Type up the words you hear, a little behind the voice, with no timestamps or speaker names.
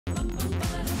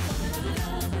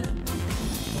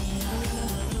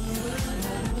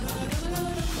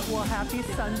Well, happy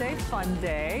Sunday fun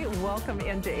day. Welcome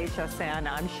into HSN.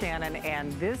 I'm Shannon,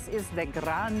 and this is the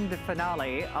grand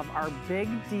finale of our Big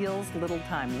Deals Little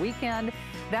Time weekend.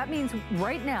 That means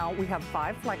right now we have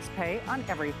 5 flex pay on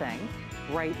everything.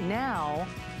 Right now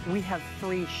we have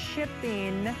free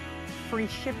shipping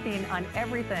on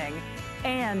everything,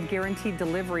 and guaranteed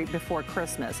delivery before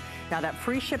Christmas. Now that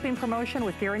free shipping promotion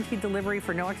with guaranteed delivery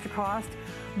for no extra cost,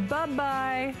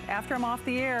 bye-bye. After I'm off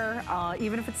the air,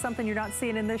 even if it's something you're not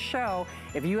seeing in this show,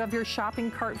 if you have your shopping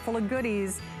cart full of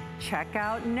goodies, check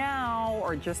out now,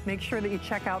 or just make sure that you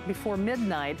check out before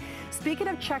midnight. Speaking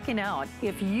of checking out,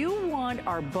 if you want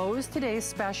our Bows Today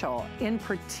special, in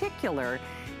particular,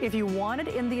 if you want it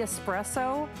in the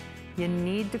espresso, you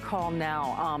need to call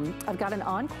now. I've got an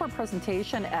encore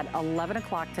presentation at 11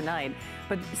 o'clock tonight,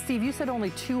 but Steve, you said only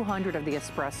 200 of the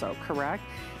espresso, correct?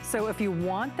 So if you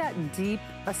want that deep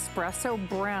espresso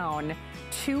brown,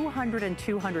 200 and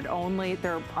 200 only.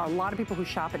 There are a lot of people who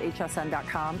shop at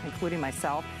hsn.com, including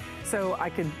myself. So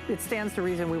it stands to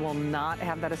reason we will not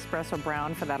have that espresso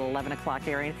brown for that 11 o'clock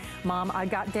airing. Mom, I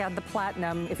got Dad the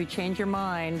platinum. If you change your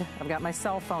mind, I've got my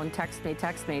cell phone. Text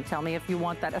me. Tell me if you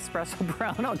want that espresso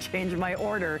brown. I'll change my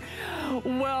order.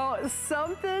 Well,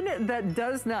 something that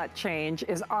does not change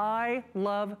is I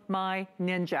love my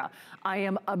Ninja. I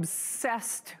am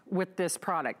obsessed with this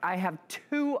product. I have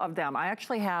 2 of them. I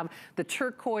actually have the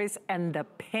turquoise and the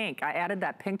pink. I added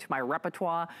that pink to my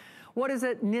repertoire. What is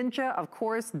it? Ninja, of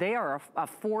course, they are a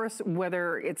force,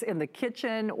 whether it's in the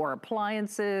kitchen or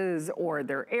appliances or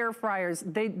their air fryers,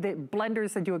 they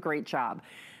blenders, they do a great job.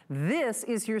 This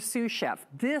is your sous chef.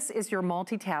 This is your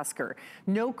multitasker.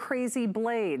 No crazy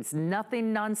blades,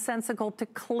 nothing nonsensical to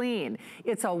clean.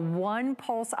 It's a one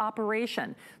pulse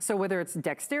operation. So whether it's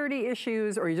dexterity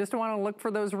issues or you just want to look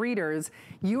for those readers,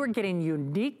 you are getting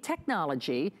unique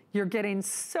technology. You're getting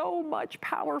so much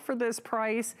power for this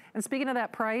price. And speaking of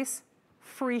that price,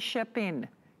 free shipping,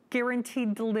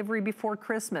 guaranteed delivery before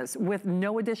Christmas with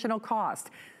no additional cost.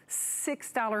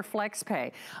 $6 flex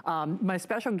pay. My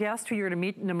special guest who you're gonna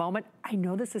meet in a moment, I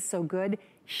know this is so good,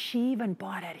 she even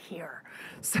bought it here.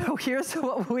 So here's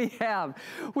what we have.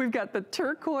 We've got the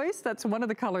turquoise, that's one of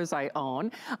the colors I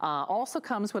own. Also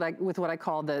comes with what I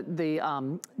call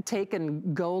the take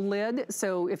and go lid.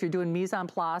 So if you're doing mise en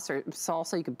place or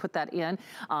salsa, you can put that in.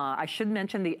 I should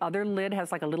mention the other lid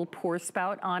has like a little pour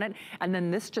spout on it. And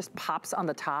then this just pops on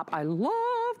the top. I love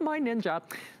my Ninja.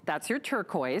 That's your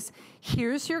turquoise.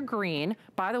 Here's your green.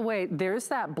 By the way, there's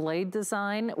that blade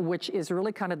design, which is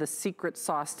really kind of the secret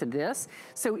sauce to this.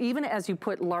 So even as you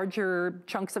put larger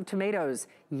chunks of tomatoes,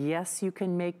 yes, you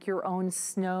can make your own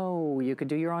snow. You could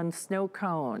do your own snow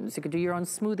cones. You could do your own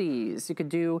smoothies. You could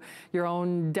do your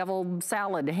own devil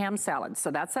salad, ham salad.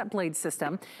 So that's that blade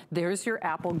system. There's your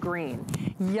apple green.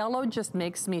 Yellow just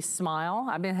makes me smile.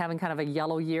 I've been having kind of a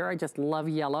yellow year. I just love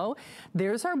yellow.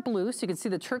 There's our blue. So you can see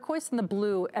the turquoise and the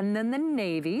blue, and then the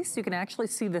navy. So you can actually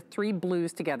see the 3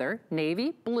 blues together.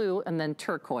 Navy, blue, and then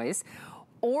turquoise.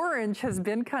 Orange has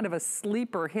been kind of a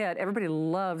sleeper hit. Everybody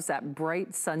loves that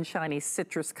bright, sunshiny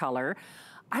citrus color.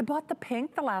 I bought the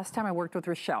pink the last time I worked with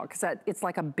Rochelle because it's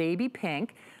like a baby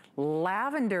pink.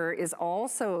 Lavender is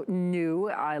also new.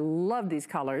 I love these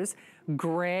colors.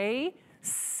 Gray,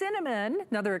 cinnamon,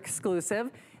 another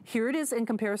exclusive. Here it is in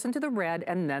comparison to the red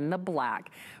and then the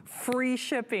black. Free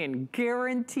shipping,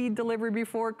 guaranteed delivery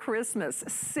before Christmas,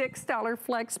 $6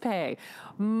 flex pay.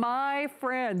 My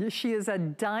friend, she is a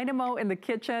dynamo in the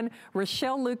kitchen.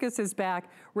 Rochelle Lucas is back.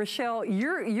 Rochelle,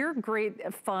 you're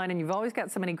great fun and you've always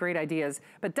got so many great ideas,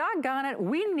 but doggone it,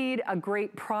 we need a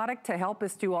great product to help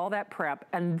us do all that prep,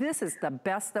 and this is the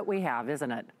best that we have,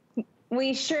 isn't it?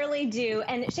 We surely do.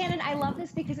 And Shannon, I love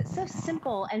this because it's so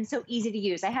simple and so easy to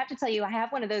use. I have to tell you, I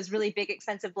have one of those really big,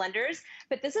 expensive blenders,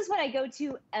 but this is what I go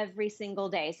to every single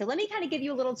day. So let me kind of give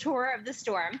you a little tour of the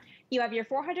store. You have your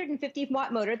 450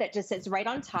 watt motor that just sits right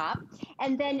on top.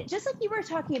 And then just like you were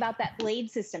talking about that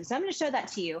blade system, so I'm going to show that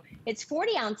to you. It's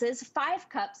 40 ounces, 5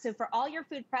 cups. So for all your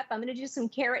food prep, I'm going to do some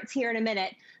carrots here in a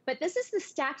minute. But this is the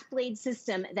stacked blade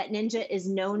system that Ninja is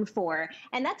known for.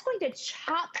 And that's going to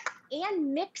chop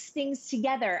and mix things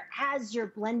together as you're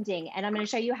blending. And I'm going to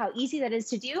show you how easy that is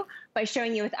to do by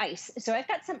showing you with ice. So I've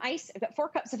got some ice. I've got 4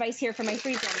 cups of ice here from my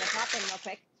freezer. I'm going to pop in real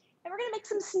quick. And we're going to make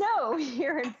some snow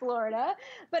here in Florida.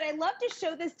 But I love to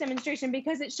show this demonstration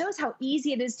because it shows how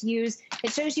easy it is to use.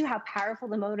 It shows you how powerful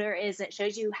the motor is. It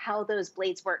shows you how those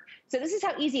blades work. So this is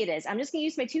how easy it is. I'm just going to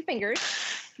use my 2 fingers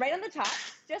right on the top,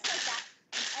 just like that.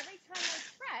 And every time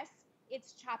I press,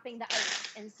 it's chopping the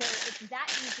ice. And so it's that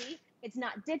easy. It's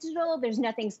not digital. There's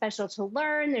nothing special to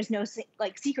learn. There's no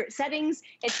like secret settings.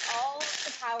 It's all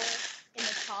the power in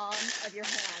the palm of your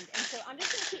hand. And so I'm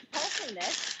just gonna keep pulsing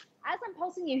this. As I'm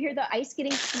pulsing, you hear the ice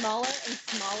getting smaller and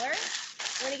smaller.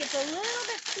 When it gets a little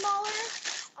bit smaller,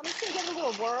 I'm just gonna give it a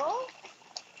little whirl.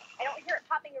 I don't hear it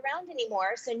popping around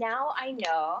anymore. So now I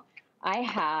know I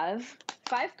have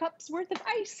 5 cups worth of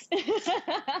ice.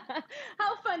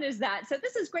 How fun is that? So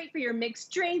this is great for your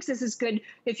mixed drinks. This is good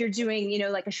if you're doing,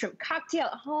 like a shrimp cocktail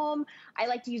at home. I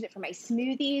like to use it for my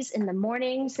smoothies in the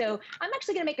morning. So I'm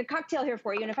actually gonna make a cocktail here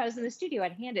for you. And if I was in the studio,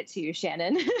 I'd hand it to you,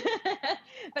 Shannon.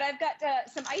 But I've got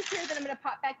some ice here that I'm gonna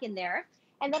pop back in there.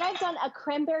 And then I've done a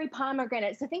cranberry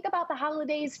pomegranate. So think about the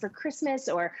holidays for Christmas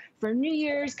or for New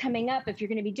Year's coming up. If you're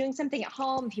going to be doing something at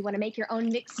home, if you want to make your own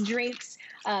mixed drinks,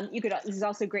 this is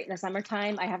also great in the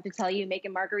summertime. I have to tell you,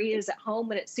 making margaritas at home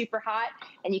when it's super hot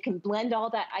and you can blend all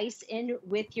that ice in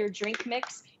with your drink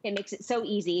mix. It makes it so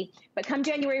easy. But come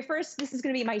January 1st, this is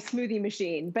going to be my smoothie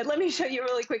machine. But let me show you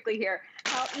really quickly here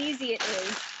how easy it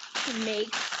is to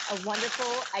make a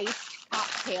wonderful iced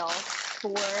cocktail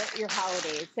for your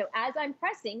holidays. So as I'm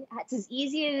pressing, it's as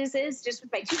easy as it is just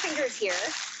with my 2 fingers here.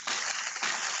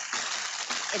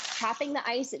 It's tapping the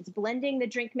ice, it's blending the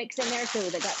drink mix in there. So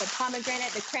they got the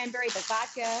pomegranate, the cranberry, the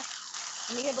vodka,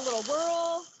 and you have a little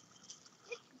whirl.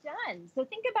 It's done. So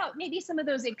think about maybe some of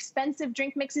those expensive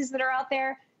drink mixes that are out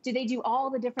there. Do they do all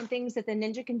the different things that the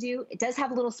Ninja can do? It does have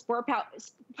a little pour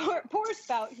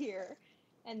spout here.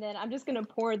 And then I'm just gonna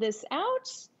pour this out.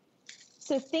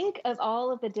 So think of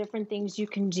all of the different things you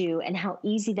can do and how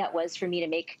easy that was for me to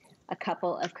make a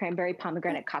couple of cranberry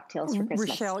pomegranate cocktails for Christmas.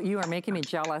 Rochelle, you are making me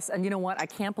jealous. And you know what? I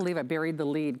can't believe I buried the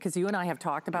lead because you and I have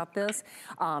talked about this.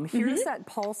 Here's that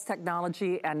pulse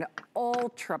technology and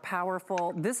ultra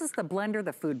powerful. This is the blender,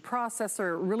 the food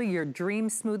processor, really your dream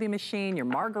smoothie machine, your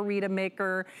margarita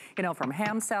maker, from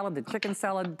ham salad to chicken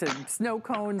salad to snow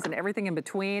cones and everything in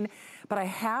between. But I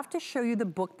have to show you the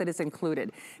book that is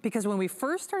included because when we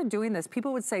first started doing this,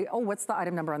 people would say, oh, what's the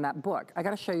item number on that book? I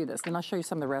got to show you this, and I'll show you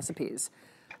some of the recipes.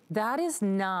 That is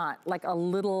not like a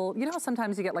little, how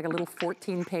sometimes you get like a little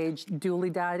 14-page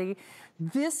dooley-daddy?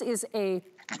 That's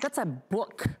a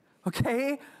book,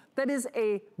 okay? That is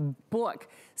a book.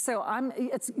 So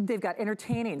they've got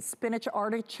entertaining, spinach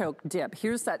artichoke dip.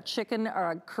 Here's that chicken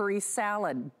curry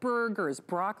salad, burgers,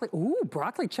 broccoli,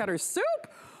 broccoli cheddar soup.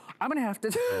 I'm gonna have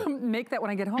to make that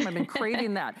when I get home. I've been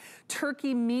craving that.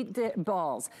 Turkey meat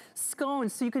balls,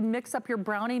 scones, so you can mix up your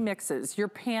brownie mixes, your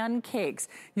pancakes,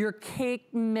 your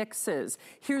cake mixes.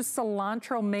 Here's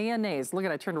cilantro mayonnaise. Look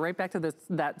at it, I turned right back to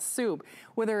that soup.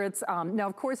 Whether it's, now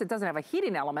of course it doesn't have a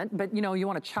heating element, but you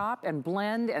wanna chop and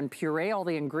blend and puree all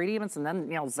the ingredients and then,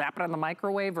 zap it in the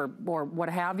microwave or what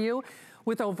have you.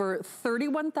 With over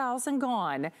 31,000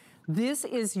 gone, this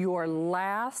is your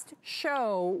last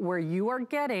show where you are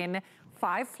getting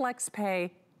 5 flex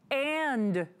pay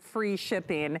and free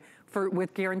shipping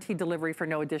with guaranteed delivery for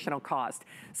no additional cost.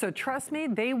 So trust me,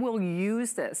 they will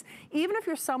use this. Even if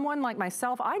you're someone like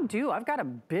myself, I've got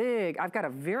a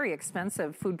very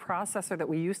expensive food processor that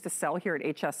we used to sell here at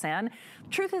HSN.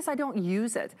 Truth is, I don't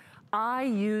use it. I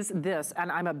use this and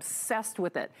I'm obsessed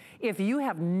with it. If you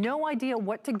have no idea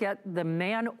what to get the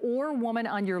man or woman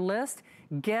on your list,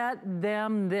 get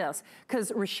them this.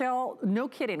 Because Rochelle, no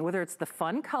kidding, whether it's the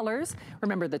fun colors,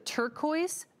 remember the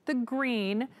turquoise, the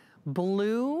green,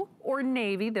 blue or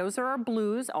navy, those are our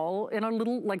blues, all in a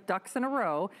little like ducks in a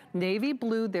row. Navy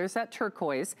blue, there's that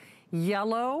turquoise.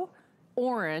 Yellow,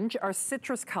 orange are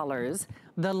citrus colors.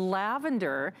 The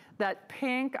lavender, that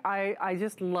pink, I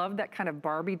just love that kind of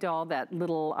Barbie doll, that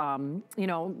little,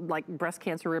 like breast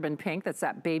cancer ribbon pink, that's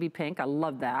that baby pink, I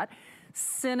love that.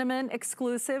 Cinnamon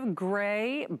exclusive,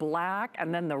 gray, black,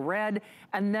 and then the red,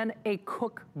 and then a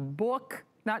cookbook,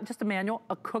 not just a manual,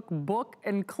 a cookbook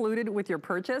included with your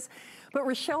purchase. But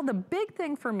Rochelle, the big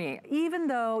thing for me, even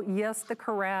though, yes, the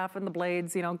carafe and the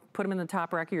blades, put them in the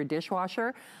top rack of your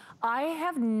dishwasher, I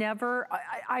have never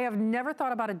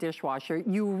thought about a dishwasher.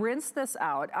 You rinse this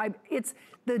out. It's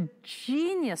the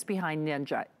genius behind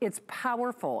Ninja. It's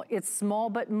powerful, it's small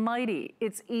but mighty,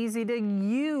 it's easy to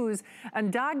use,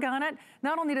 and doggone it,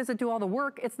 not only does it do all the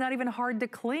work, it's not even hard to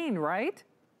clean, right?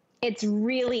 It's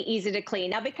really easy to clean.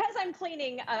 Now, because I'm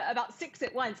cleaning about 6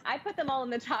 at once, I put them all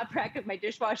in the top rack of my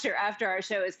dishwasher after our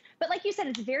shows. But like you said,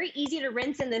 it's very easy to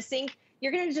rinse in the sink.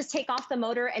 You're gonna just take off the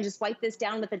motor and just wipe this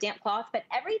down with a damp cloth. But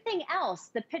everything else,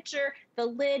 the pitcher, the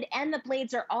lid, and the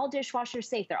blades are all dishwasher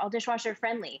safe. They're all dishwasher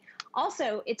friendly.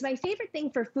 Also, it's my favorite thing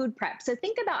for food prep. So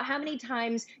think about how many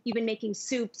times you've been making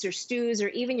soups or stews or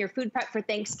even your food prep for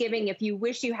Thanksgiving if you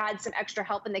wish you had some extra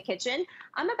help in the kitchen.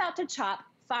 I'm about to chop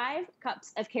 5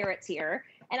 cups of carrots here.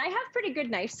 And I have pretty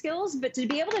good knife skills, but to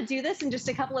be able to do this in just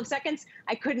a couple of seconds,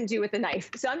 I couldn't do with a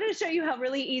knife. So I'm going to show you how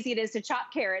really easy it is to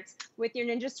chop carrots with your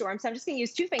Ninja Storm. So I'm just going to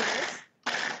use 2 fingers.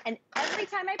 And every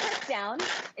time I press down,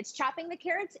 it's chopping the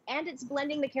carrots and it's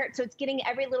blending the carrots. So it's getting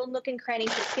every little nook and cranny.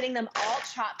 So it's getting them all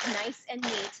chopped nice and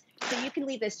neat. So you can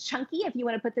leave this chunky if you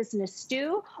want to put this in a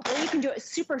stew, or you can do it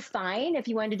super fine if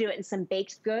you want to do it in some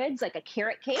baked goods like a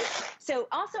carrot cake. So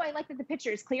also I like that the picture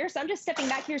is clear. So I'm just stepping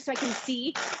back here so I can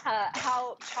see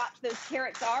how chopped those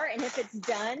carrots are and if it's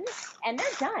done. And they're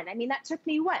done. I mean, that took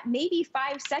me what, maybe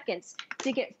 5 seconds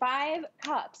to get 5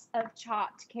 cups of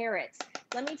chopped carrots.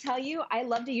 Let me tell you, I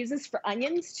love to use this for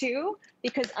onions too,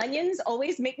 because onions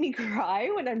always make me cry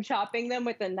when I'm chopping them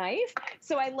with a knife.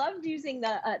 So I loved using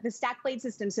the stack blade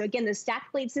system. So again, the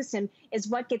stack blade system is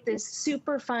what get this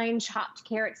super fine chopped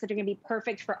carrots that are gonna be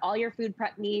perfect for all your food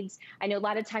prep needs. I know a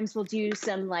lot of times we'll do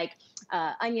some like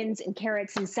onions and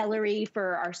carrots and celery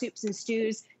for our soups and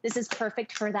stews. This is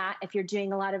perfect for that if you're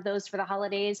doing a lot of those for the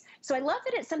holidays. So I love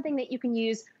that it's something that you can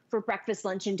use for breakfast,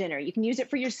 lunch, and dinner. You can use it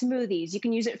for your smoothies. You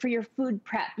can use it for your food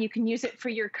prep. You can use it for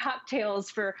your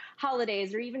cocktails for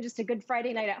holidays, or even just a good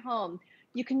Friday night at home.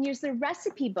 You can use the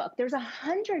recipe book. There's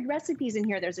 100 recipes in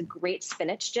here. There's a great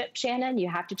spinach dip, Shannon. You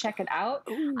have to check it out.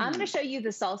 Ooh. I'm gonna show you the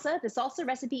salsa. The salsa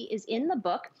recipe is in the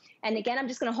book. And again, I'm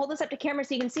just gonna hold this up to camera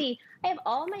so you can see, I have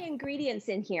all my ingredients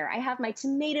in here. I have my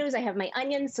tomatoes, I have my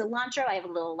onions, cilantro, I have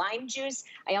a little lime juice.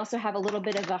 I also have a little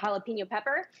bit of a jalapeno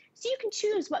pepper. So you can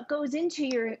choose what goes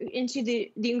into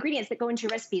the ingredients that go into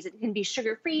your recipes. It can be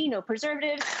sugar-free, no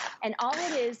preservatives. And all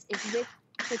it is with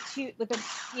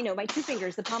my 2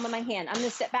 fingers, the palm of my hand. I'm gonna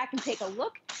step back and take a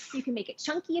look. You can make it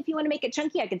chunky if you wanna make it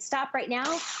chunky. I could stop right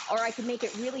now, or I could make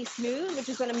it really smooth, which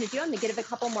is what I'm gonna do. I'm gonna give it a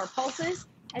couple more pulses.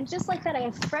 And just like that, I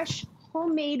have fresh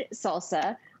homemade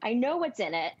salsa. I know what's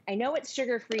in it. I know it's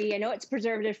sugar-free. I know it's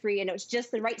preservative-free. I know it's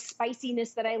just the right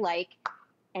spiciness that I like.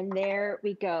 And there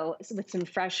we go with some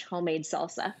fresh homemade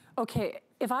salsa. Okay,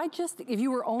 if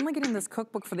you were only getting this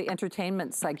cookbook for the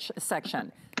entertainment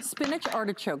section, spinach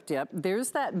artichoke dip,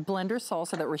 there's that blender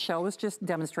salsa that Rochelle was just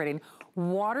demonstrating,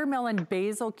 watermelon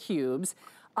basil cubes,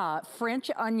 French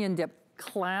onion dip,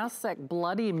 classic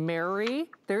Bloody Mary.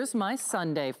 There's my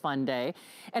Sunday fun day.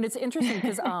 And it's interesting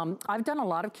because I've done a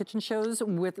lot of kitchen shows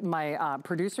with my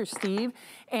producer, Steve,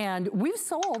 and we've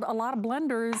sold a lot of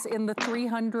blenders in the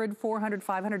 $300, $400,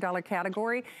 $500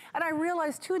 category. And I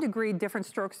realize to a degree, different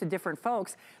strokes to different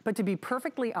folks, but to be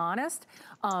perfectly honest,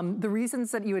 the reasons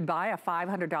that you would buy a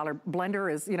 $500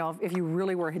 blender is, if you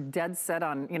really were dead set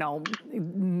on,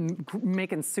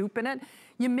 making soup in it,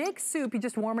 you make soup, you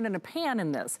just warm it in a pan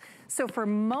in this. So for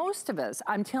most of us,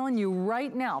 I'm telling you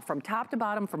right now, from top to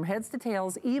bottom, from heads to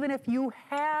tails, even if you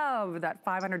have that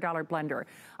 $500 blender,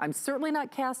 I'm certainly not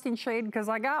casting shade because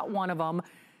I got one of them.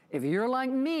 If you're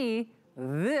like me,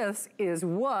 this is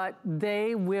what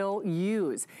they will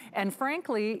use. And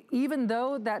frankly, even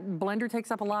though that blender takes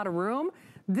up a lot of room,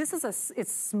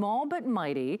 it's small but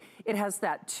mighty. It has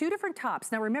that 2 different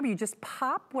tops. Now remember, you just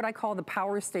pop what I call the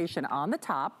power station on the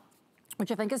top, which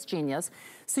I think is genius.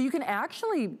 So you can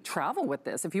actually travel with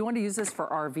this. If you want to use this for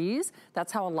RVs,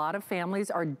 that's how a lot of families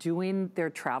are doing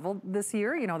their travel this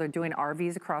year. They're doing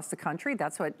RVs across the country.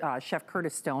 That's what Chef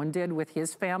Curtis Stone did with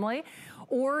his family.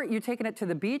 Or you're taking it to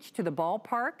the beach, to the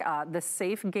ballpark, the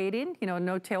safe gating,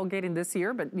 no tailgating this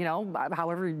year, but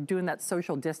however you're doing that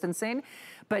social distancing.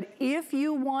 But if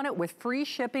you want it with free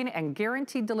shipping and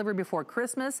guaranteed delivery before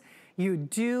Christmas, you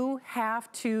do have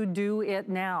to do it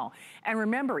now. And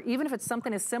remember, even if it's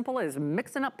something as simple as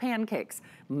mixing up pancakes,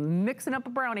 mixing up a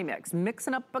brownie mix,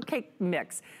 mixing up a cake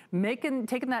mix,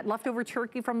 taking that leftover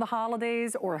turkey from the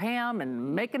holidays or ham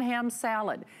and making ham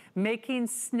salad, making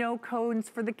snow cones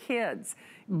for the kids,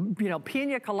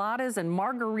 pina coladas and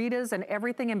margaritas and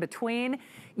everything in between.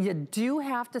 You do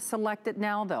have to select it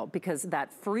now though, because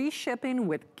that free shipping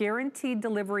with guaranteed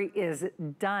delivery is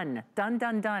done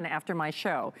after my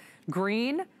show.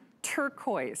 Green,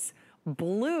 turquoise,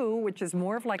 blue, which is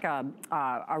more of like a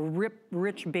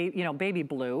rich baby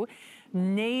blue,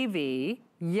 navy,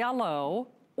 yellow,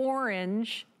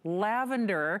 orange,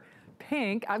 lavender,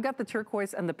 pink. I've got the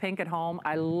turquoise and the pink at home.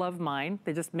 I love mine.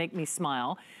 They just make me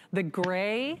smile. The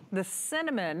gray, the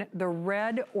cinnamon, the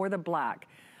red, or the black.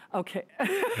 Okay,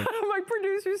 my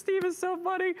producer, Steve, is so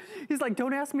funny. He's like,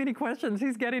 don't ask me any questions.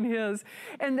 He's getting his.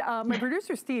 And my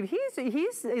producer, Steve,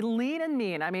 he's lean and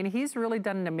mean. I mean, he's really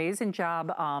done an amazing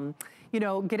job,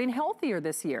 getting healthier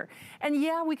this year. And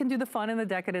yeah, we can do the fun and the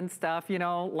decadent stuff,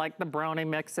 like the brownie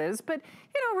mixes. But,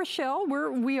 Rochelle,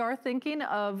 we are thinking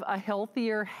of a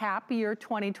healthier, happier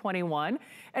 2021.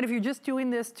 And if you're just doing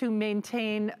this to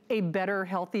maintain a better,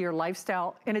 healthier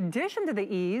lifestyle, in addition to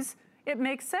the ease, It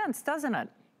makes sense, doesn't it?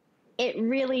 It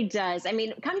really does. I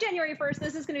mean, come January 1st,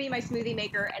 this is going to be my smoothie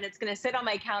maker, and it's going to sit on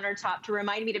my countertop to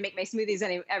remind me to make my smoothies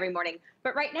every morning.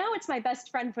 But right now, it's my best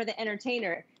friend for the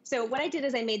entertainer. So what I did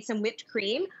is I made some whipped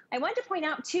cream. I wanted to point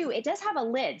out, too, it does have a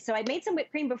lid. So I made some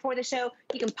whipped cream before the show.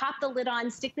 You can pop the lid on,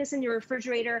 stick this in your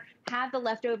refrigerator, have the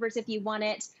leftovers if you want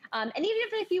it. And even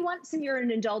if you want some of your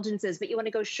indulgences, but you want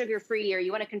to go sugar-free or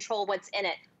you want to control what's in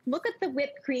it, look at the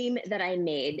whipped cream that I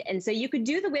made. And so you could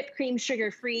do the whipped cream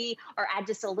sugar-free or add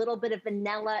just a little bit of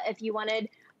vanilla if you wanted.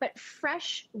 But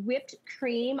fresh whipped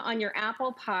cream on your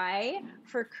apple pie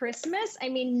for Christmas, I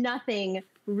mean, nothing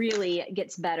really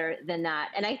gets better than that.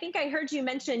 And I think I heard you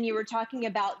mention you were talking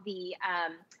about the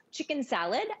chicken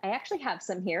salad. I actually have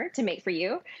some here to make for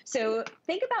you. So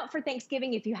think about for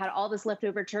Thanksgiving, if you had all this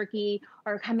leftover turkey,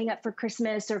 or coming up for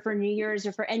Christmas or for New Year's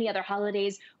or for any other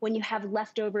holidays, when you have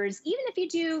leftovers, even if you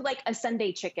do like a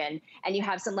Sunday chicken and you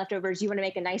have some leftovers you want to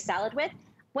make a nice salad with.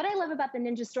 What I love about the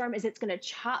Ninja Storm is it's going to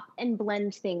chop and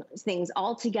blend things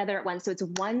all together at once. So it's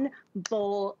one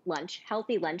bowl lunch,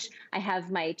 healthy lunch. I have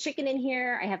my chicken in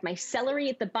here. I have my celery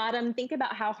at the bottom. Think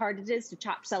about how hard it is to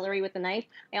chop celery with a knife.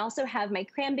 I also have my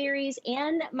cranberries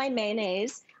and my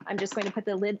mayonnaise. I'm just going to put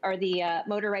the lid or the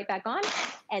motor right back on.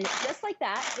 And just like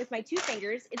that, with my two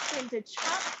fingers, it's going to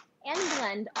chop and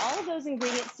blend all of those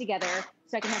ingredients together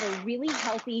so I can have a really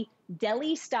healthy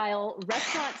deli-style,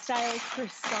 restaurant-style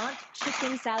croissant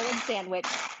chicken salad sandwich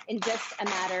in just a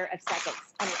matter of seconds.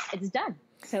 And it's done.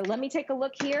 So let me take a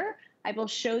look here. I will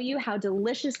show you how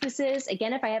delicious this is.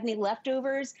 Again, if I have any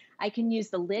leftovers, I can use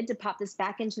the lid to pop this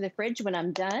back into the fridge when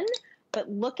I'm done. But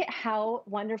look at how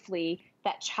wonderfully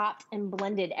that chopped and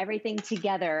blended everything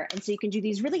together. And so you can do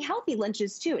these really healthy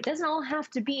lunches too. It doesn't all have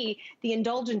to be the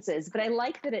indulgences, but I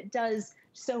like that it does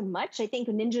so much. I think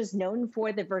Ninja's known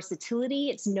for the versatility.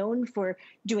 It's known for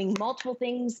doing multiple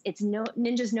things.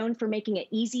 Ninja's known for making it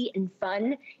easy and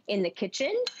fun in the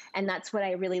kitchen. And that's what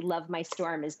I really love my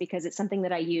Storm, is because it's something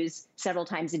that I use several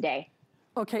times a day.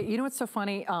 Okay, you know what's so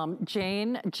funny?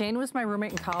 Jane was my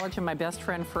roommate in college and my best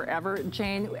friend forever.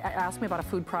 Jane asked me about a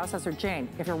food processor. Jane,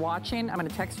 if you're watching, I'm gonna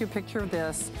text you a picture of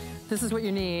this. This is what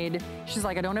you need. She's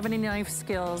like, I don't have any knife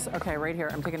skills. Okay, right here,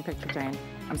 I'm taking a picture, Jane.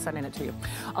 I'm sending it to you.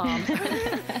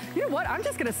 You know what, I'm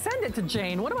just gonna send it to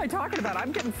Jane. What am I talking about?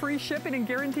 I'm getting free shipping and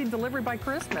guaranteed delivery by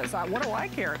Christmas. What do I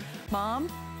care? Mom,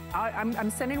 I'm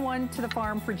sending one to the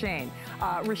farm for Jane.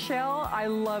 Rochelle, I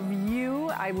love you.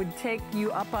 I would take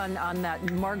you up on that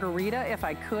margarita if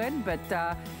I could,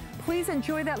 but please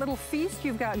enjoy that little feast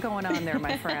you've got going on there,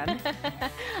 my friend.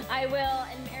 I will,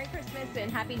 and Merry Christmas and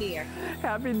Happy New Year.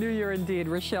 Happy New Year indeed.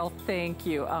 Rochelle, thank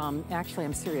you. Actually,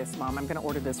 I'm serious, Mom. I'm gonna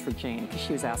order this for Jane because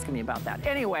she was asking me about that.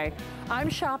 Anyway, I'm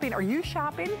shopping. Are you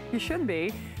shopping? You should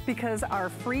be, because our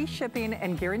free shipping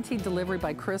and guaranteed delivery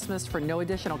by Christmas for no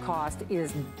additional cost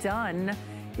is done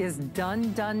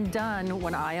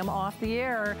when I am off the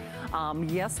air.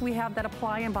 Yes, we have that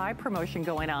apply and buy promotion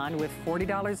going on with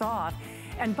 $40 off.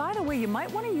 And by the way, you might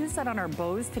want to use that on our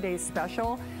Bows Today's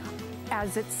special.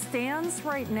 As it stands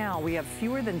right now, we have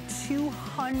fewer than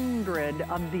 200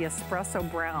 of the espresso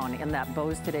brown in that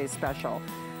Bows Today's special.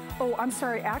 Oh, I'm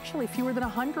sorry, actually fewer than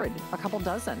 100, a couple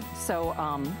dozen. So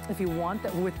if you want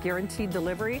that with guaranteed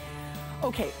delivery,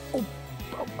 okay,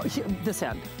 this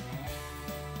end.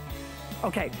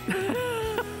 Okay.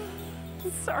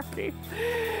 Sorry.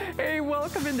 Hey,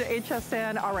 welcome into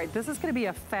HSN. All right, this is going to be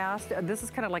this is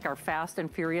kind of like our fast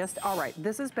and furious. All right,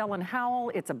 this is Bell &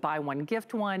 Howell. It's a buy one,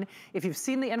 gift one. If you've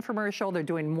seen the infomercial, they're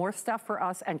doing more stuff for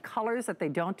us and colors that they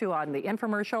don't do on the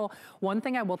infomercial. One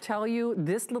thing I will tell you,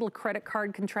 this little credit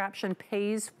card contraption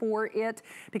pays for it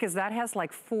because that has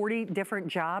like 40 different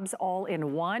jobs all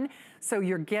in one. So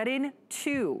you're getting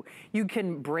two. You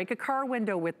can break a car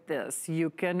window with this.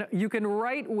 You can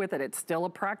write with it. It's still a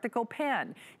practical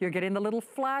pen. You're getting the little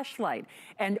flashlight.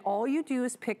 And all you do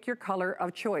is pick your color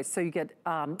of choice. So you get,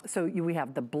 we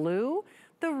have the blue,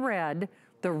 the red,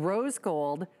 the rose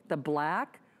gold, the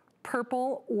black,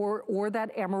 purple, or that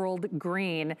emerald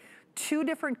green. 2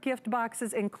 different gift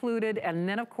boxes included, and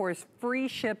then of course free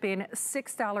shipping,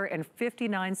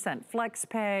 $6.59 flex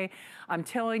pay. I'm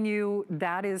telling you,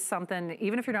 that is something,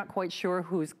 even if you're not quite sure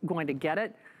who's going to get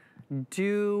it,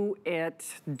 do it,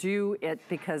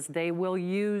 because they will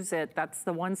use it. That's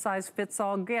the one size fits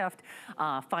all gift.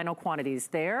 Final quantities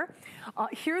there.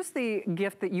 Here's the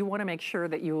gift that you want to make sure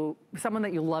that someone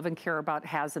that you love and care about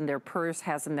has in their purse,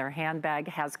 has in their handbag,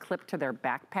 has clipped to their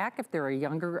backpack if they're a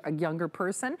younger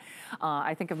person.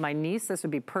 I think of my niece, this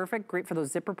would be perfect, great for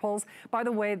those zipper pulls. By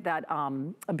the way, that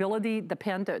ability, the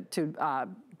pen to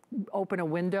open a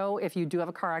window if you do have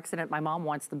a car accident. My mom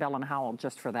wants the bell and howl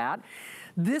just for that.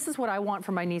 This is what I want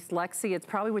for my niece Lexi. It's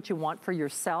probably what you want for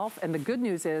yourself. And the good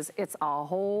news is it's a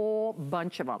whole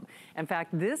bunch of them. In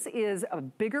fact, this is a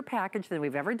bigger package than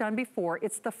we've ever done before.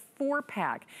 It's the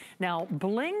 4-pack. Now,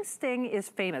 Bling Sting is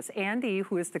famous. Andy,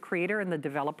 who is the creator and the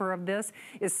developer of this,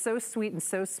 is so sweet and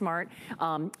so smart.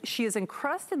 She has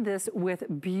encrusted this with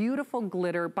beautiful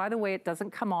glitter. By the way, it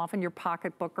doesn't come off in your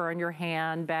pocketbook or on your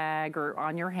handbag or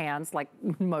on your hands like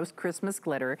most Christmas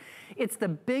glitter. It's the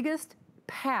biggest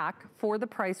pack for the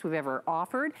price we've ever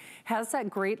offered. Has that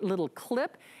great little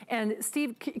clip. And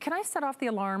Steve, can I set off the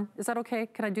alarm? Is that okay?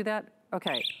 Can I do that?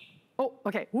 Okay. Oh,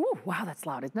 okay. Ooh, wow, that's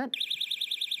loud, isn't it?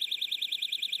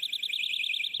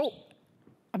 Oh,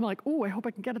 I'm like, ooh, I hope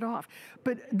I can get it off.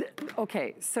 But,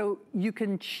 okay, so you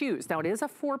can choose. Now, it is a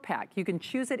 4-pack. You can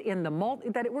choose it in the multi,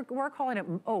 we're calling it,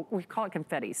 oh, we call it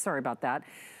confetti. Sorry about that.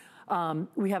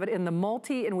 We have it in the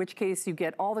multi, in which case you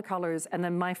get all the colors, and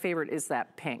then my favorite is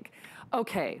that pink.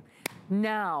 Okay,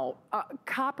 now,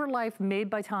 Copper Life, made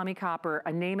by Tommy Copper,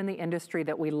 a name in the industry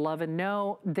that we love and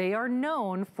know. They are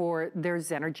known for their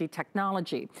Zenergy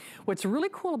technology. What's really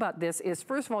cool about this is,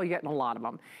 first of all, you're getting a lot of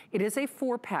them. It is a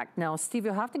 4-pack. Now, Steve,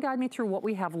 you'll have to guide me through what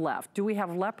we have left. Do we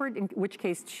have leopard, in which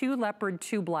case 2 leopard,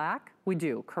 2 black? We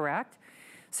do, correct?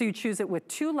 So you choose it with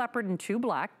 2 leopard and 2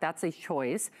 black, that's a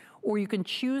choice. Or you can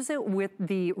choose it with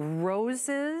the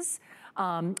roses,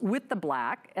 with the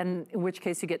black, and in which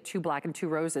case you get 2 black and 2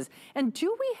 roses. And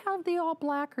do we have the all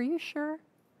black, are you sure?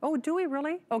 Oh, do we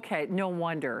really? Okay, no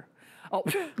wonder. Oh,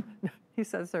 he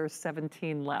says there's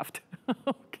 17 left.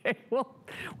 Okay, well,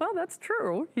 that's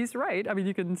true. He's right. I mean,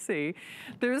 you can see.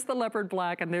 There's the leopard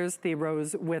black, and there's the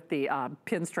rose with the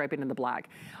pinstriping in the black.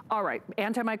 All right,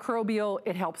 antimicrobial.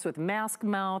 It helps with mask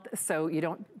mouth, so you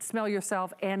don't smell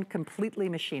yourself, and completely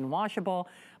machine washable.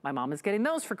 My mom is getting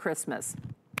those for Christmas.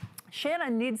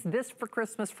 Shannon needs this for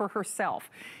Christmas for herself.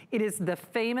 It is the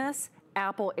famous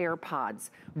Apple AirPods.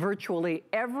 Virtually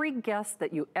every guest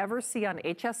that you ever see on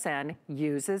HSN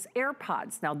uses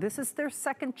AirPods. Now, this is their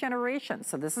 2nd generation,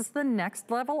 so this is the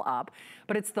next level up,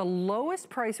 but it's the lowest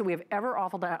price that we have ever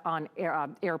offered on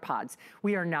AirPods.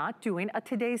 We are not doing a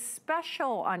Today's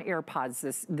Special on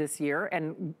AirPods this year,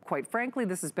 and quite frankly,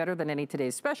 this is better than any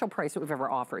Today's Special price that we've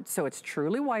ever offered. So it's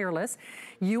truly wireless.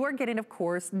 You are getting, of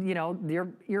course, you know,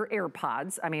 your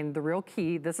AirPods. I mean, the real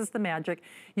key, this is the magic.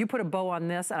 You put a bow on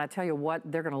this, and I tell you what,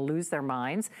 they're gonna lose their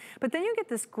minds. But then you get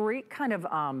this great kind of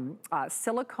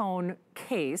silicone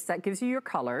case that gives you your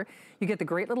color. You get the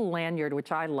great little lanyard,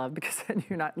 which I love because then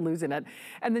you're not losing it.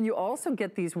 And then you also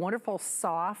get these wonderful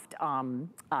soft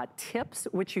tips,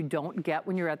 which you don't get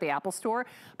when you're at the Apple Store.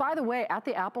 By the way, at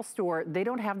the Apple Store, they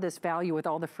don't have this value with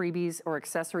all the freebies or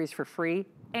accessories for free,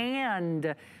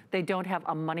 and they don't have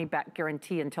a money-back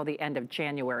guarantee until the end of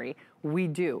January. We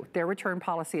do. Their return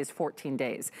policy is 14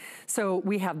 days. So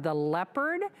we have the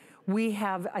leopard. We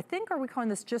have, I think, are we calling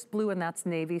this just blue and that's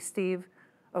navy, Steve?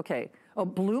 Okay. Oh,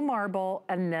 blue marble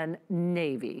and then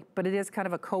navy, but it is kind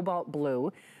of a cobalt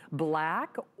blue,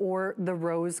 black, or the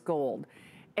rose gold.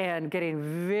 And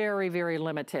getting very, very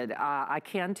limited. I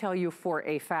can tell you for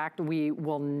a fact we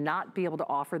will not be able to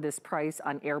offer this price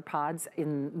on AirPods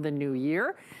in the new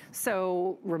year.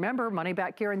 So remember, money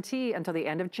back guarantee until the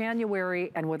end of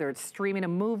January, and whether it's streaming a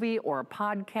movie or a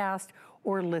podcast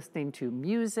or listening to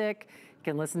music, you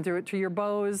can listen to it to your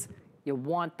Bose. You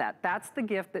want that. That's the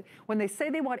gift that when they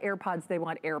say they want AirPods, they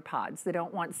want AirPods. They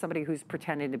don't want somebody who's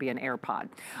pretending to be an AirPod.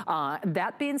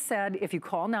 That being said, if you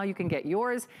call now, you can get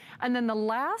yours. And then the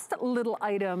last little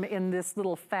item in this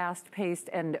little fast-paced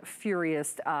and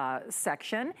furious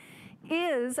section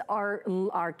is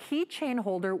our keychain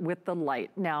holder with the light.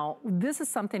 Now, this is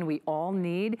something we all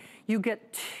need. You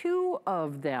get 2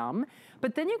 of them,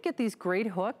 but then you get these great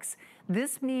hooks.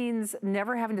 This means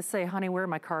never having to say, honey, where are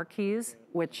my car keys?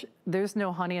 Which there's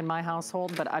no honey in my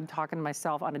household, but I'm talking to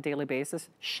myself on a daily basis.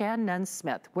 Shannon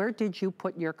Smith, where did you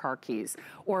put your car keys?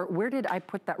 Or where did I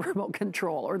put that remote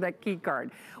control or that key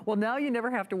card? Well, now you never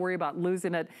have to worry about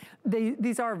losing it.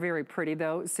 These are very pretty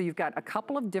though. So you've got a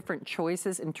couple of different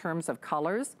choices in terms of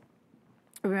colors.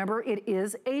 Remember, it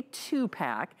is a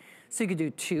 2-pack. So you could do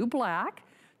 2 black,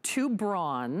 2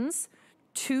 bronze,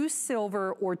 2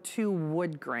 silver, or 2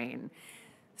 wood grain.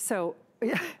 So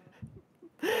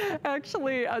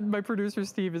actually, my producer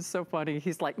Steve is so funny.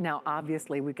 He's like, now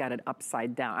obviously we got it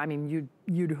upside down. I mean,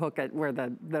 you'd hook it where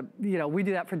you know, we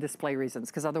do that for display reasons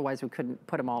because otherwise we couldn't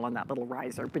put them all on that little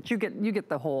riser. But you get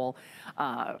the whole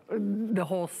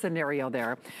scenario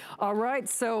there. All right,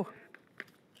 so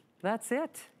that's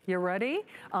it. You ready?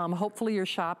 Hopefully you're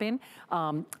shopping.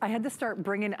 I had to start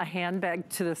bringing a handbag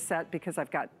to the set because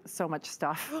I've got so much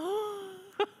stuff.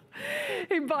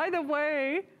 Hey, by the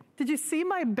way, did you see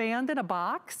my band in a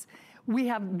box? We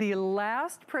have the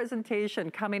last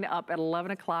presentation coming up at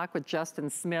 11 o'clock with Justin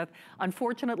Smith.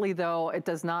 Unfortunately, though, it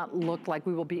does not look like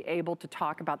we will be able to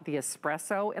talk about the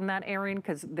espresso in that airing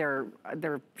because there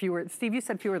are fewer. Steve, you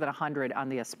said fewer than 100 on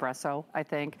the espresso, I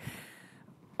think.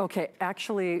 Okay,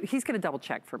 actually, he's gonna double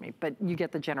check for me, but you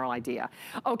get the general idea.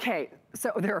 Okay,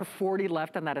 so there are 40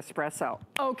 left on that espresso.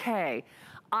 Okay,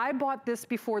 I bought this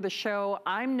before the show.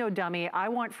 I'm no dummy. I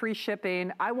want free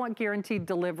shipping. I want guaranteed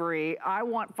delivery. I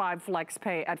want 5 flex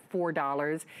pay at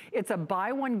 $4. It's a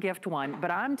buy one, gift one, but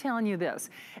I'm telling you this,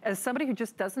 as somebody who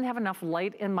just doesn't have enough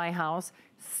light in my house,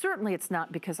 certainly it's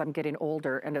not because I'm getting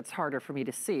older and it's harder for me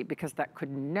to see, because that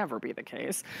could never be the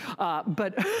case.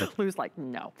 But Lou's like,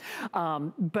 no.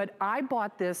 But I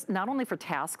bought this not only for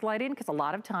task lighting, because a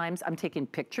lot of times I'm taking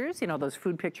pictures, you know, those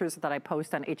food pictures that I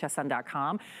post on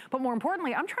hsn.com, but more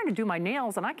importantly, I'm trying to do my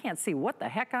nails and I can't see what the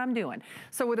heck I'm doing.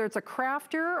 So whether it's a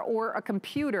crafter or a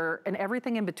computer and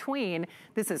everything in between,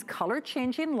 this is color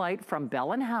changing light from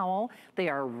Bell & Howell. They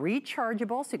are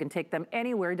rechargeable, so you can take them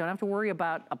anywhere. You don't have to worry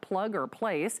about a plug or a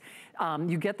place.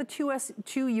 You get the two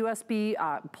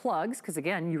USB plugs, because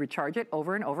again, you recharge it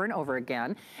over and over and over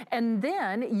again. And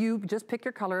then you just pick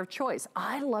your color of choice.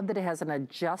 I love that it has an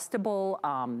adjustable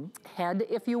head,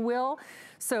 if you will.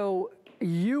 So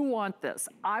you want this,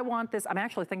 I want this. I'm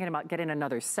actually thinking about getting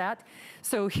another set.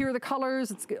 So here are the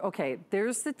colors. Okay,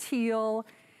 there's the teal,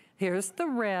 here's the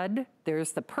red,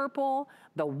 there's the purple,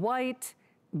 the white,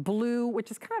 blue, which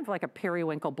is kind of like a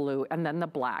periwinkle blue, and then the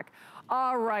black.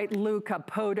 All right, Lou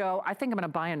Capoto, I think I'm gonna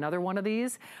buy another one of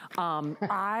these.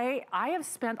 I have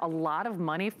spent a lot of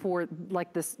money for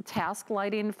like this task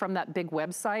lighting from that big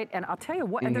website, and I'll tell you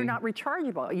what, and they're not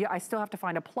rechargeable. I still have to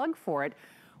find a plug for it.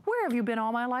 Where have you been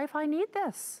all my life? I need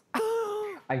this.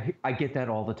 I get that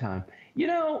all the time. You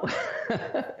know,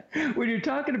 when you're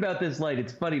talking about this light,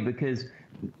 it's funny because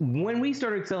when we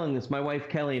started selling this, my wife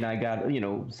Kelly and I got, you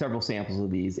know, several samples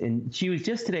of these, and she was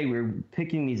just today, we were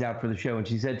picking these out for the show, and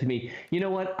she said to me, you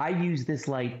know what, I use this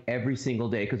light every single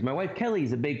day, because my wife Kelly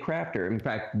is a big crafter. In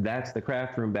fact, that's the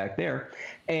craft room back there,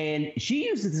 and she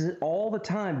uses it all the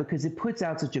time because it puts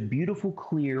out such a beautiful,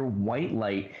 clear, white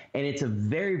light, and it's a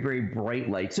very, very bright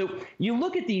light. So you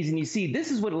look at these and you see, this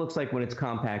is what it looks like when it's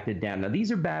compacted down. Now,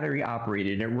 these are battery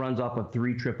operated, and it runs off of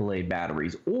 3 AAA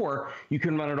batteries, or you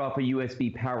can run it off a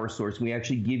USB power source. We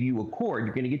actually give you a cord.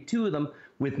 You're going to get 2 of them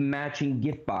with matching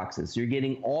gift boxes. So you're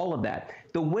getting all of that.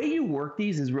 The way you work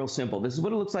these is real simple. This is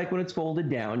what it looks like when it's folded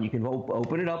down. You can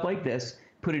open it up like this,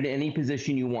 put it in any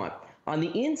position you want. On the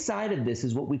inside of this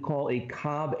is what we call a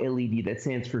COB LED. That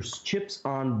stands for Chips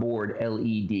on Board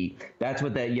LED. That's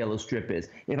what that yellow strip is.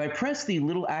 If I press the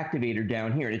little activator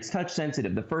down here, and it's touch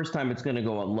sensitive, the first time it's going to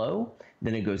go on low,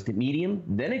 then it goes to medium,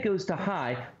 then it goes to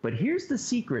high. But here's the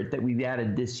secret that we've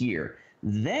added this year.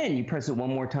 Then you press it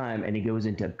one more time and it goes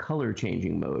into color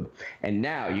changing mode. And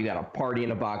now you got a party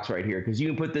in a box right here, because you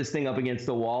can put this thing up against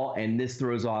the wall and this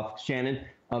throws off, Shannon,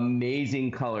 amazing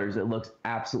colors. It looks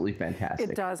absolutely fantastic.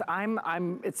 It does.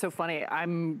 It's so funny.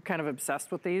 I'm kind of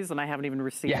obsessed with these, and I haven't even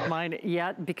received mine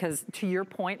yet, because to your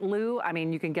point, Lou, I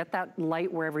mean, you can get that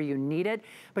light wherever you need it,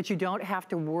 but you don't have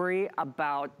to worry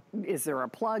about, is there a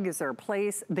plug, is there a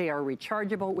place? They are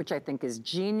rechargeable, which I think is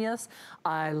genius.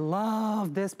 I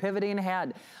love this pivoting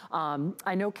head.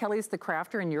 I know Kelly's the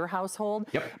crafter in your household,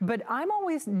 but I'm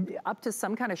always up to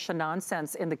some kind of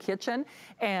shenanigans in the kitchen,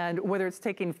 and whether it's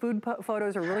taking food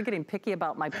photos or really getting picky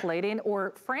about my plating,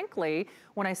 or frankly,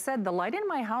 when I said the light in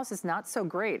my house is not so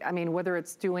great. I mean, whether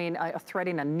it's doing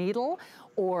threading a needle,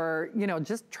 or, you know,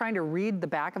 just trying to read the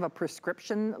back of a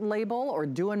prescription label, or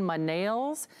doing my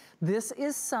nails, this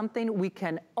is something we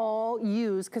can all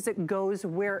use, because it goes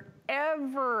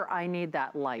wherever I need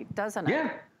that light, doesn't it?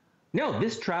 Yeah. No,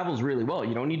 this travels really well.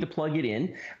 You don't need to plug it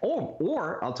in.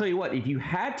 Or I'll tell you what, if you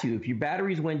had to, if your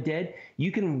batteries went dead,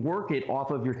 you can work it off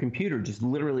of your computer. Just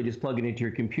literally just plug it into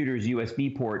your computer's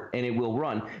USB port and it will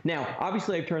run. Now,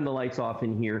 obviously I've turned the lights off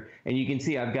in here, and you can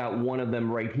see I've got one of them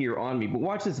right here on me. But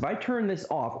watch this. If I turn this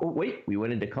off, oh wait, we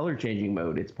went into color changing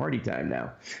mode. It's party time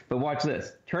now. But watch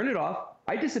this. Turn it off.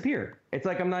 I disappear. It's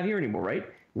like I'm not here anymore, right?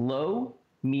 Low,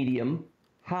 medium,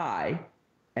 high.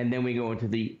 And then we go into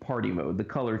the party mode, the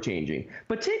color changing.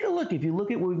 But take a look. If you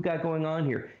look at what we've got going on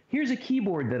here, here's a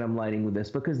keyboard that I'm lighting with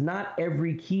this, because not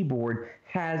every keyboard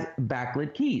has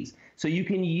backlit keys. So you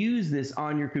can use this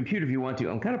on your computer if you want to.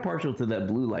 I'm kind of partial to that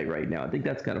blue light right now. I think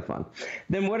that's kind of fun.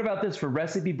 Then what about this for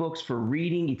recipe books, for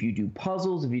reading, if you do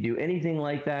puzzles, if you do anything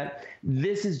like that?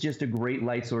 This is just a great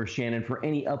light source, Shannon, for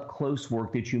any up-close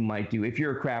work that you might do. If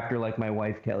you're a crafter like my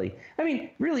wife, Kelly. I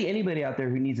mean, really anybody out there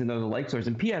who needs another light source.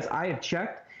 And P.S., I have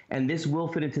checked, and this will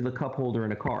fit into the cup holder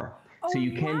in a car. So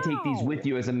you can take these with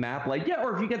you as a map, like, yeah,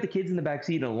 or if you got the kids in the back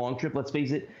seat on a long trip, let's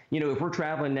face it, you know, if we're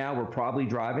traveling now, we're probably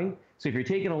driving. So if you're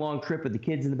taking a long trip with the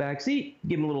kids in the back seat,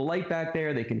 give them a little light back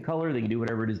there. They can color, they can do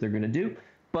whatever it is they're going to do,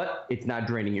 but it's not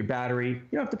draining your battery. You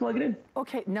don't have to plug it in.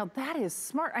 Okay, now that is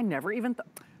smart. I never even thought.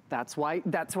 That's why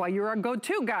you're our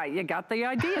go-to guy. You got the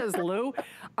ideas, Lou.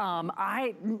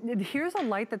 Here's a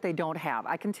light that they don't have.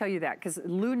 I can tell you that because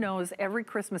Lou knows every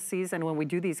Christmas season when we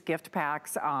do these gift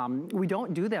packs, we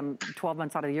don't do them 12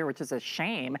 months out of the year, which is a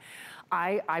shame.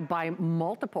 I buy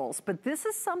multiples, but this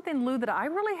is something, Lou, that I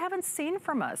really haven't seen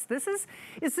from us.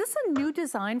 Is this a new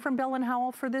design from Bell &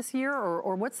 Howell for this year,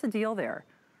 or what's the deal there?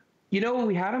 You know,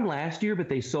 we had them last year, but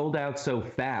they sold out so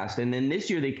fast. And then this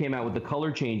year they came out with the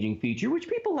color changing feature, which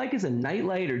people like as a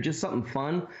nightlight or just something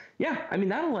fun. Yeah, I mean,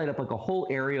 that'll light up like a whole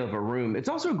area of a room. It's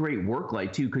also a great work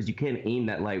light too, because you can aim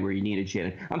that light where you need it,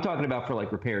 Shannon. I'm talking about for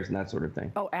like repairs and that sort of thing.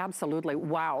 Oh, absolutely.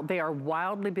 Wow, they are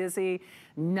wildly busy.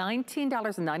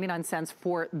 $19.99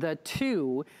 for the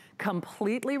two,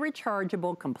 completely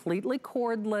rechargeable, completely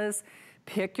cordless.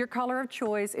 Pick your color of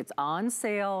choice. It's on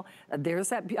sale. There's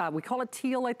that, we call it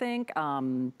teal, I think.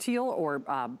 Teal or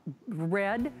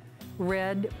red,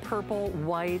 purple,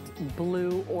 white,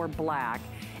 blue, or black.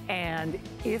 And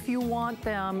if you want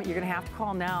them, you're gonna have to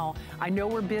call now. I know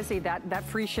we're busy. That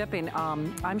free shipping,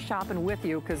 I'm shopping with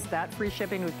you because that free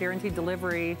shipping with guaranteed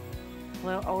delivery,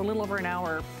 well, a little over an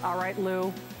hour. All right,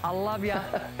 Lou, I love you.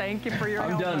 Thank you for your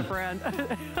help, my friend.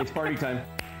 It's party time.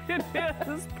 It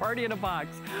is, party in a box.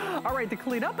 All right, to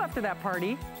clean up after that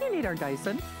party, you need our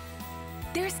Dyson.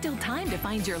 There's still time to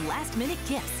find your last-minute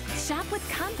gifts. Shop with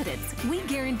confidence. We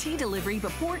guarantee delivery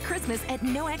before Christmas at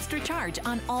no extra charge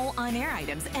on all on-air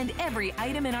items and every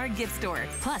item in our gift store.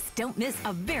 Plus, don't miss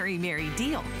a very merry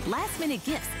deal. Last-minute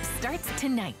gifts starts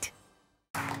tonight.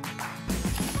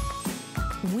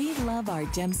 We love our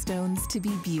gemstones to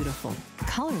be beautiful,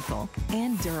 colorful,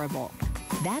 and durable.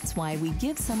 That's why we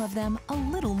give some of them a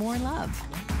little more love.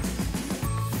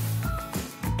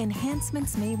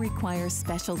 Enhancements may require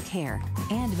special care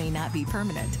and may not be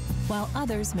permanent, while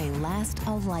others may last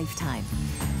a lifetime.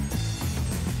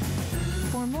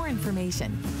 For more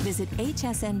information, visit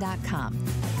hsn.com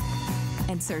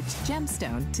and search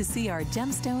gemstone to see our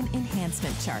gemstone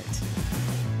enhancement chart.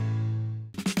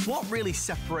 What really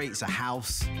separates a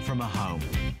house from a home?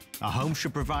 A home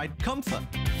should provide comfort,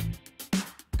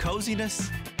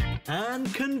 coziness,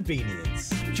 and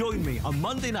convenience. Join me on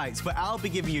Monday nights where I'll be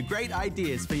giving you great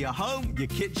ideas for your home, your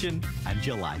kitchen, and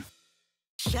your life.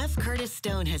 Chef Curtis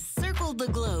Stone has circled the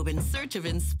globe in search of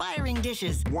inspiring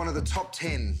dishes. One of the top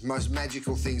 10 most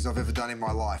magical things I've ever done in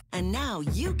my life. And now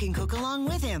you can cook along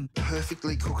with him.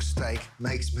 Perfectly cooked steak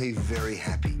makes me very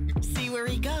happy. See where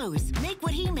he goes, make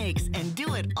what he makes, and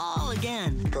do it all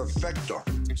again. Perfecto.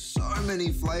 So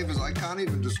many flavors, I can't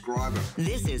even describe them.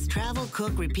 This is Travel,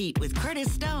 Cook, Repeat with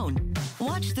Curtis Stone.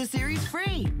 Watch the series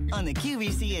free on the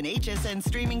QVC and HSN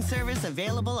streaming service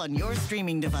available on your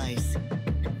streaming device.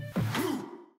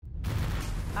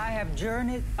 I have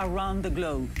journeyed around the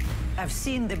globe. I've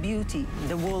seen the beauty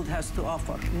the world has to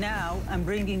offer. Now I'm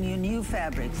bringing you new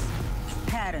fabrics,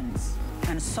 patterns,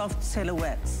 and soft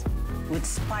silhouettes with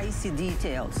spicy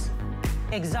details.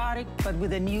 Exotic, but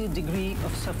with a new degree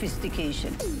of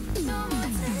sophistication.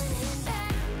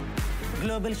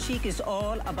 Global Chic is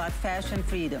all about fashion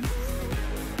freedom.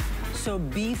 So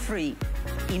be free.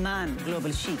 Iman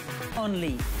Global Chic,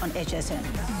 only on HSN.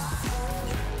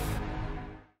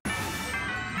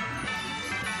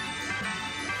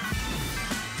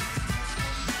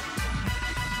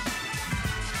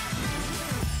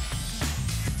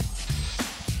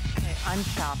 I'm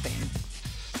shopping.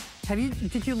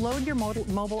 Did you load your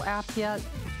mobile app yet?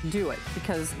 Do it,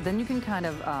 because then you can kind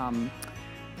of,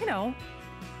 you know,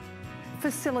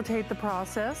 facilitate the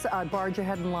process, barge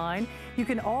ahead in line. You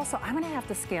can also, I'm gonna have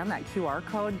to scan that QR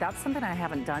code. That's something I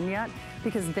haven't done yet,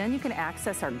 because then you can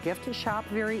access our gift shop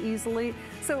very easily.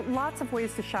 So lots of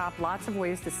ways to shop, lots of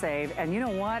ways to save. And you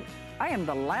know what? I am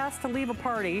the last to leave a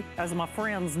party, as my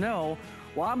friends know,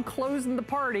 while I'm closing the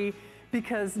party.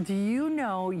 Because do you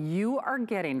know you are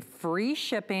getting free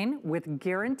shipping with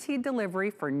guaranteed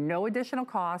delivery for no additional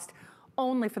cost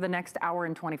only for the next hour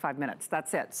and 25 minutes.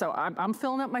 That's it. So I'm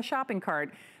filling up my shopping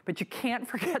cart but you can't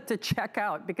forget to check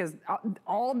out because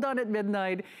all done at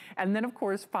midnight. And then of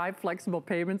course, 5 flexible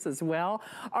payments as well.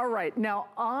 All right, now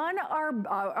on our,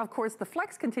 of course the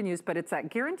flex continues, but it's that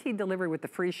guaranteed delivery with the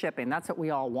free shipping. That's what we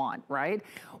all want, right?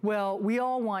 Well, we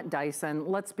all want Dyson,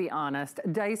 let's be honest.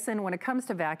 Dyson, when it comes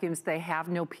to vacuums, they have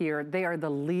no peer. They are the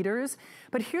leaders.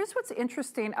 But here's what's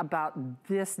interesting about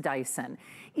this Dyson.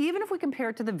 Even if we compare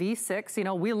it to the V6, you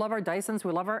know, we love our Dysons,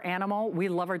 we love our Animal, we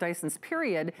love our Dysons,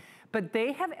 period, but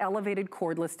they have elevated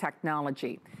cordless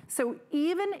technology. So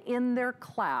even in their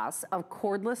class of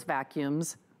cordless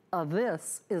vacuums,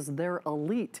 this is their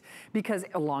elite because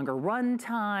a longer run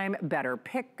time, better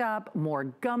pickup, more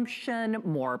gumption,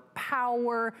 more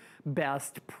power,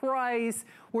 best price.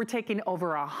 We're taking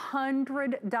over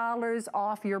 $100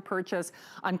 off your purchase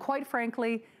on, quite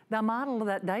frankly, the model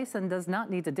that Dyson does not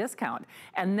need a discount.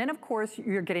 And then of course,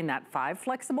 you're getting that 5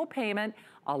 flexible payment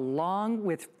along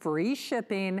with free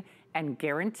shipping and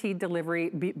guaranteed delivery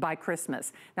by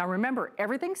Christmas. Now remember,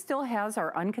 everything still has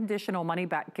our unconditional money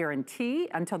back guarantee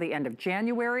until the end of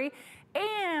January.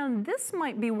 And this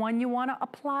might be one you want to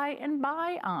apply and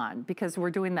buy on because we're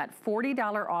doing that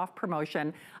 $40 off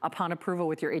promotion upon approval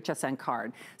with your HSN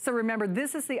card. So remember,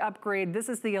 this is the upgrade, this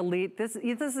is the elite, this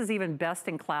is even best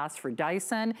in class for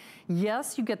Dyson.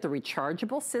 Yes, you get the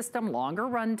rechargeable system, longer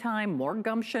runtime, more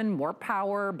gumption, more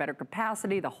power, better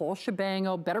capacity, the whole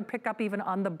shebango, better pickup even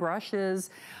on the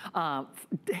brushes.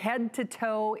 Head to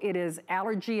toe, it is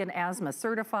allergy and asthma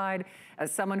certified.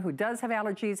 As someone who does have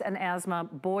allergies and asthma,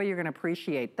 boy, you're gonna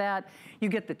appreciate that. You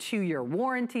get the 2-year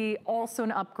warranty, also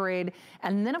an upgrade.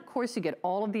 And then of course you get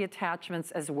all of the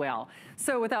attachments as well.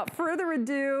 So without further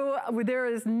ado, there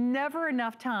is never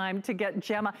enough time to get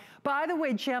Gemma. By the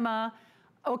way, Gemma,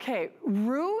 okay,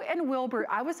 Rue and Wilbur,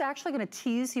 I was actually gonna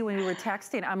tease you when you were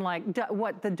texting. I'm like,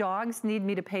 what, the dogs need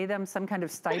me to pay them some kind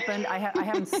of stipend? I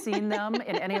haven't seen them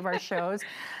in any of our shows.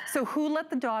 So who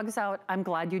let the dogs out? I'm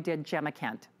glad you did, Gemma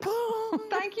Kent.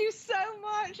 Thank you so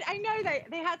much. I know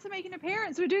they had to make an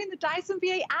appearance. We're doing the Dyson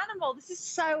V8 Animal. This is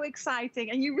so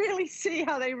exciting. And you really see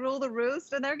how they rule the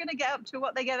roost and they're gonna get up to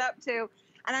what they get up to.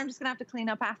 And I'm just gonna have to clean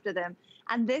up after them.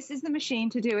 And this is the machine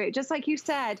to do it. Just like you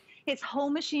said, it's whole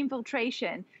machine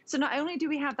filtration. So not only do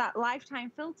we have that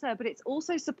lifetime filter, but it's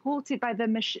also supported by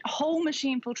the whole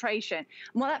machine filtration.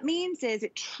 And what that means is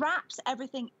it traps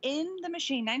everything in the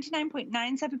machine,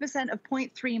 99.97% of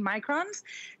 0.3 microns.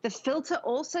 The filter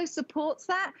also supports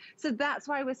that. So that's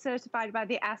why we're certified by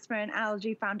the Asthma and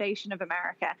Allergy Foundation of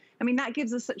America. I mean, that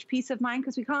gives us such peace of mind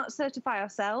because we can't certify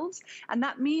ourselves. And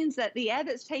that means that the air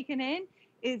that's taken in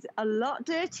is a lot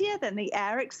dirtier than the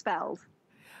air expelled.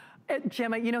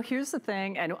 Gemma, you know, here's the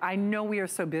thing, and I know we are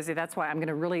so busy, that's why I'm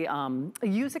gonna really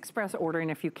use express ordering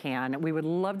if you can. We would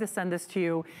love to send this to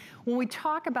you. When we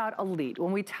talk about elite,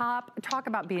 when we talk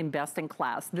about being best in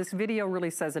class, this video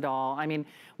really says it all. I mean,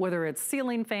 whether it's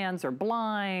ceiling fans or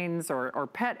blinds or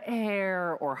pet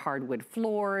hair or hardwood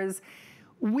floors,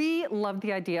 we love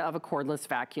the idea of a cordless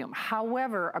vacuum.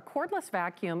 However, a cordless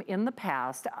vacuum in the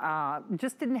past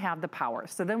just didn't have the power.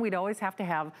 So then we'd always have to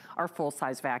have our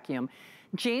full-size vacuum.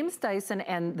 James Dyson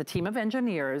and the team of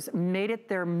engineers made it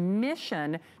their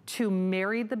mission to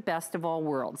marry the best of all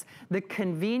worlds. The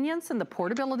convenience and the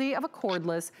portability of a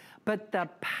cordless, but the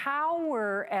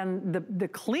power and the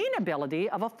cleanability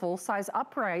of a full-size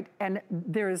upright. And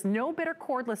there is no better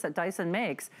cordless that Dyson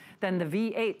makes than the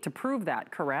V8 to prove that,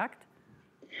 correct?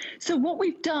 So what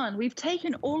we've done, we've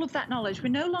taken all of that knowledge. We're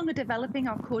no longer developing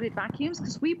our corded vacuums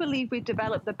because we believe we've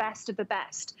developed the best of the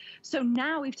best. So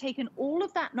now we've taken all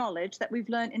of that knowledge that we've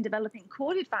learned in developing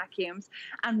corded vacuums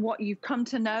and what you've come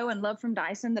to know and love from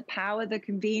Dyson, the power, the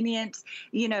convenience,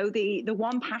 you know, the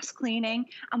one-pass cleaning,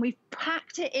 and we've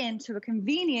packed it into a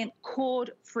convenient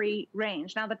cord-free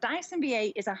range. Now, the Dyson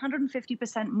V8 is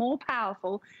 150% more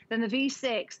powerful than the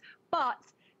V6, but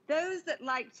those that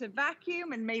like to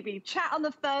vacuum and maybe chat on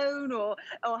the phone or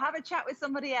have a chat with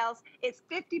somebody else, it's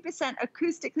 50%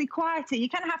 acoustically quieter. You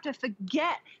kind of have to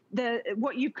forget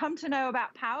what you've come to know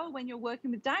about power when you're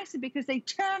working with Dyson because they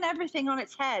turn everything on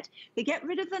its head. They get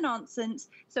rid of the nonsense.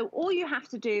 So all you have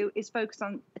to do is focus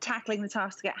on tackling the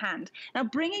task at hand. Now,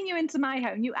 bringing you into my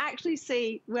home, you actually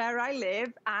see where I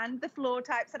live and the floor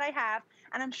types that I have.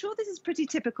 And I'm sure this is pretty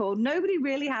typical. Nobody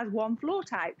really has one floor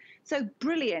type. So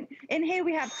brilliant. In here,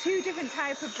 we have 2 different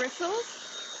types of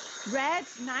bristles. Red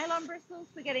nylon bristles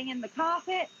for getting in the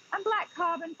carpet and black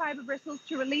carbon fiber bristles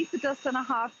to release the dust on a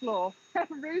hard floor.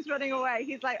 Rue's running away.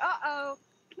 He's like, uh-oh,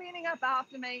 cleaning up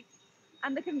after me.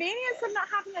 And the convenience of not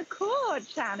having a cord,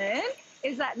 Shannon,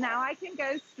 is that now I can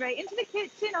go straight into the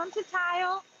kitchen, onto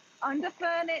tile, under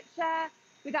furniture,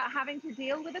 without having to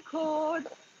deal with a cord.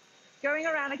 going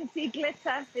around. I can see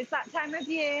glitter. It's that time of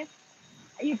year.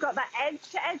 You've got that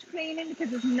edge-to-edge cleaning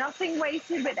because there's nothing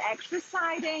wasted with extra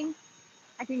siding.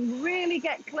 I can really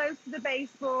get close to the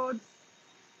baseboards,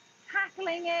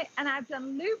 tackling it, and I've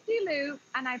done loop-de-loop,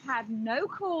 and I've had no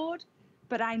cord,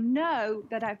 but I know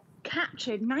that I've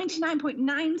captured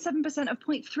 99.97% of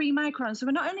 0.3 microns. So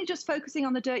we're not only just focusing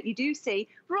on the dirt you do see,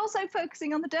 we're also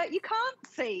focusing on the dirt you can't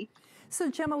see. So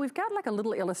Gemma, we've got like a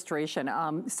little illustration.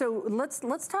 So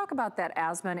let's talk about that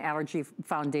Asthma and Allergy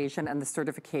Foundation and the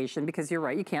certification, because you're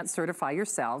right, you can't certify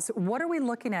yourselves. What are we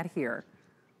looking at here?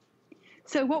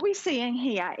 So what we're seeing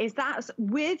here is that's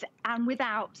with and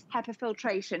without HEPA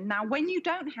filtration. Now, when you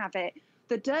don't have it,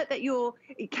 the dirt that you're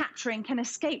capturing can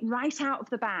escape right out of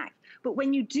the bag. But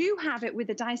when you do have it with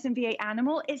the Dyson V8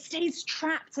 Animal, it stays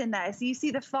trapped in there. So you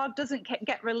see the fog doesn't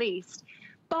get released.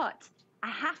 But I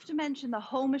have to mention the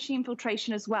whole machine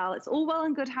filtration as well. It's all well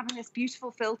and good having this beautiful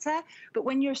filter, but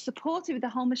when you're supported with the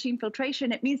whole machine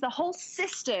filtration, it means the whole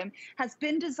system has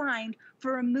been designed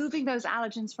for removing those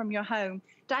allergens from your home.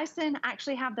 Dyson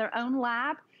actually have their own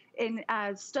lab in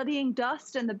studying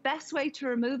dust, and the best way to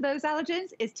remove those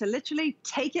allergens is to literally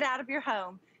take it out of your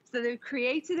home. So they've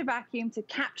created a vacuum to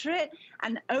capture it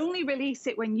and only release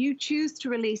it when you choose to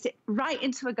release it right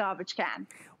into a garbage can.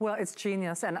 Well, it's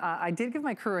genius, and I did give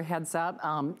my crew a heads up.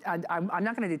 I'm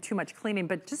not gonna do too much cleaning,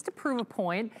 but just to prove a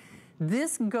point,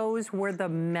 this goes where the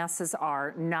messes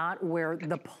are, not where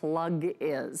the plug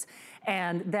is.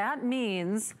 And that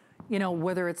means, you know,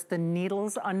 whether it's the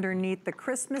needles underneath the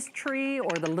Christmas tree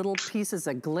or the little pieces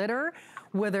of glitter,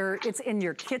 whether it's in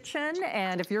your kitchen,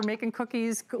 and if you're making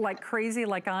cookies like crazy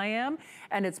like I am,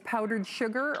 and it's powdered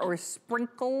sugar or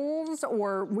sprinkles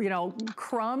or, you know,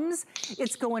 crumbs,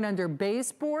 it's going under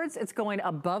baseboards, it's going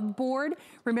above board.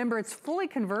 Remember, it's fully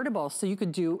convertible, so you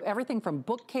could do everything from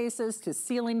bookcases to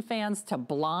ceiling fans to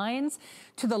blinds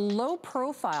to the low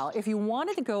profile. If you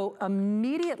wanted to go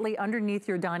immediately underneath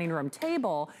your dining room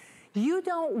table, you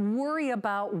don't worry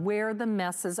about where the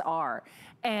messes are.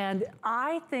 And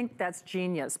I think that's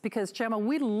genius because, Gemma,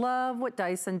 we love what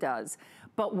Dyson does.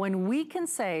 But when we can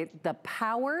say the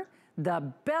power,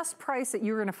 the best price that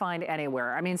you're gonna find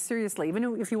anywhere. I mean, seriously,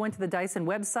 even if you went to the Dyson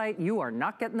website, you are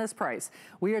not getting this price.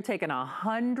 We are taking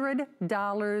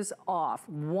 $100 off,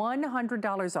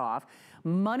 $100 off,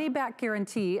 money back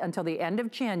guarantee until the end of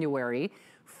January,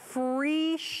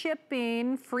 free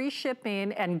shipping,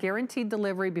 and guaranteed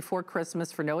delivery before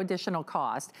Christmas for no additional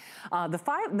cost.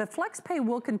 The flex pay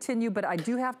will continue, but I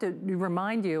do have to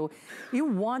remind you, you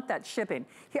want that shipping.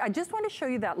 Here, I just want to show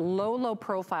you that low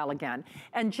profile again.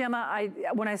 And Gemma,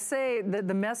 when I say that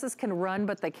the messes can run,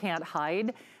 but they can't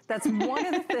hide, that's one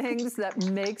of the things that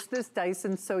makes this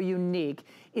Dyson so unique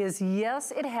is,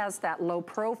 yes, it has that low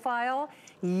profile.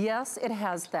 Yes, it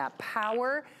has that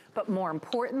power. But more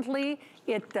importantly,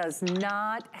 it does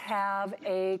not have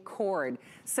a cord.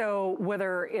 So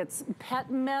whether it's pet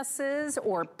messes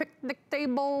or picnic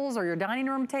tables or your dining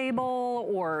room table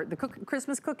or the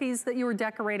Christmas cookies that you were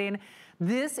decorating,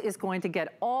 this is going to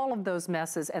get all of those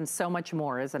messes and so much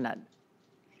more, isn't it?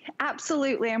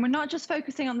 Absolutely, and we're not just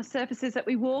focusing on the surfaces that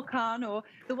we walk on or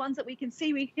the ones that we can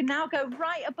see. We can now go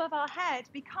right above our head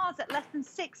because at less than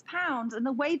 6 pounds, and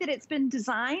the way that it's been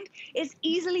designed is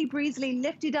easily breezily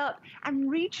lifted up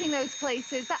and reaching those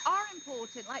places that are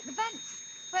important, like the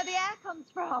vents where the air comes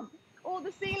from, or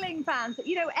the ceiling fans,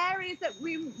 you know, areas that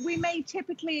we may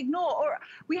typically ignore. Or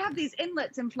we have these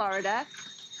inlets in Florida.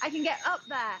 I can get up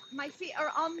there, my feet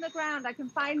are on the ground, I can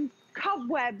find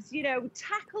cobwebs, you know,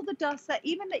 tackle the dust that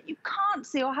even that you can't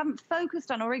see or haven't focused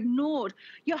on or ignored.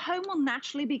 Your home will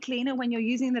naturally be cleaner when you're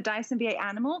using the Dyson V8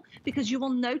 Animal because you will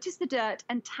notice the dirt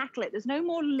and tackle it. There's no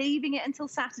more leaving it until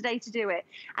Saturday to do it.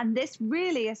 And this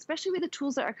really, especially with the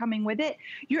tools that are coming with it,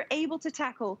 you're able to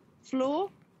tackle floor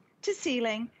to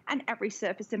ceiling and every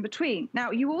surface in between. Now,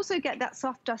 you also get that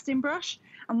soft dusting brush,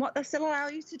 and what this will allow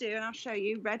you to do, and I'll show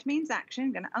you, red means action.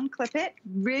 I'm gonna unclip it,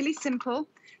 really simple.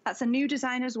 That's a new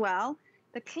design as well.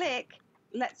 The click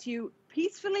lets you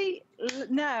peacefully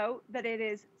know that it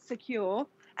is secure,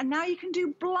 and now you can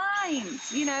do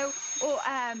blinds, you know,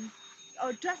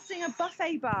 or dusting a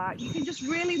buffet bar. You can just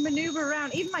really maneuver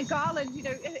around. Even my garland, you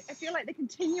know, I feel like they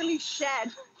continually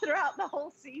shed throughout the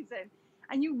whole season.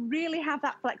 And you really have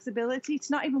that flexibility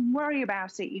to not even worry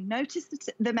about it. You notice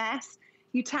the mess,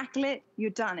 you tackle it, you're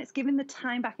done. It's giving the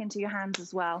time back into your hands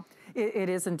as well. It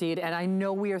is indeed, and I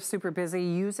know we are super busy.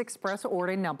 Use express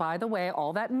ordering. Now, by the way,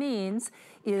 all that means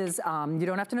is you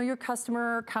don't have to know your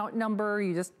customer account number.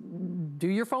 You just do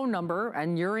your phone number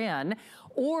and you're in.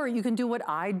 Or you can do what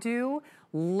I do.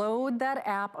 load that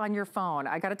app on your phone.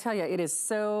 I gotta tell you, it is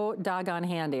so doggone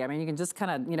handy. I mean, you can just kind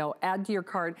of, you know, add to your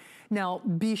cart. Now,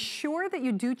 be sure that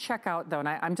you do check out though, and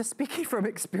I'm just speaking from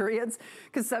experience,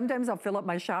 because sometimes I'll fill up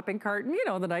my shopping cart and, you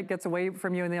know, the night gets away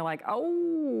from you and they're like,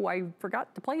 oh, I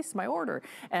forgot to place my order.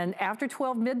 And after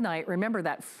 12 midnight, remember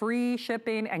that free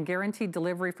shipping and guaranteed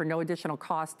delivery for no additional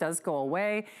cost does go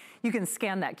away. You can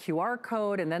scan that QR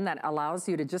code, and then that allows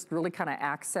you to just really kind of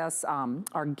access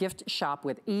our gift shop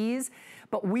with ease.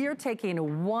 But we are taking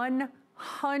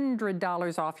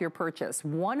 $100 off your purchase,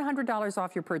 $100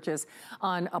 off your purchase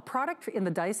on a product in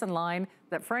the Dyson line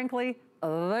that, frankly,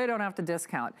 they don't have to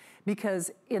discount, because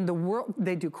in the world,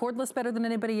 they do cordless better than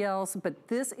anybody else, but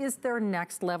this is their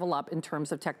next level up in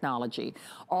terms of technology.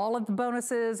 All of the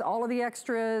bonuses, all of the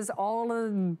extras, all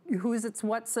of who's it's,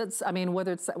 what's it's, I mean,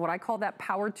 whether it's what I call that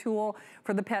power tool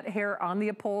for the pet hair on the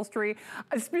upholstery.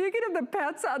 Speaking of the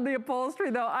pets on the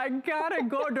upholstery though, I gotta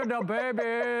go to the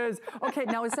babies. Okay,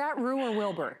 now is that Rue or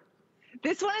Wilbur?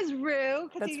 This one is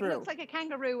Rue, because he looks like a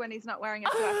kangaroo when he's not wearing a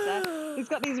sweater. He's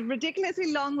got these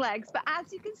ridiculously long legs, but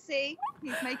as you can see,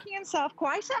 he's making himself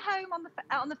quite at home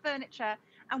on the furniture.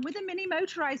 And with a mini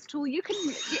motorized tool, you can,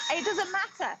 it doesn't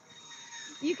matter.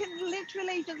 You can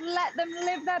literally just let them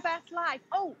live their best life.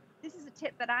 Oh, this is a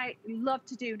tip that I love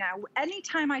to do now.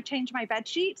 Anytime I change my bed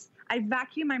sheets, I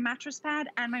vacuum my mattress pad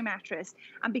and my mattress.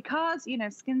 And because, you know,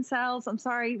 skin cells, I'm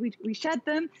sorry, we shed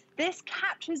them, this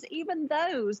captures even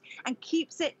those and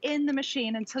keeps it in the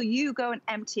machine until you go and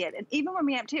empty it. And even when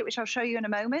we empty it, which I'll show you in a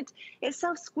moment, it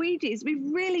self-squeegees.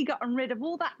 We've really gotten rid of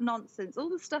all that nonsense, all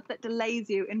the stuff that delays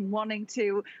you in wanting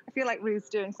to. I feel like Ruth's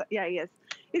doing so. Yeah, he is.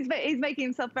 He's making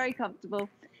himself very comfortable.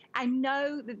 I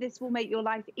know that this will make your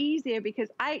life easier because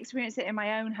I experience it in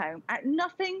my own home.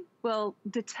 Nothing will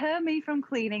deter me from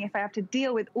cleaning if I have to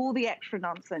deal with all the extra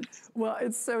nonsense. Well,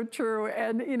 it's so true.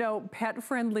 And, you know, pet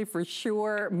friendly for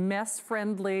sure, mess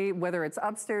friendly, whether it's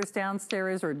upstairs,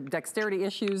 downstairs, or dexterity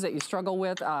issues that you struggle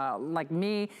with, like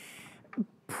me.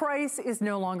 Price is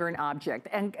no longer an object.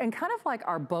 And kind of like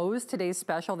our Bose Today's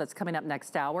Special that's coming up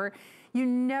next hour, you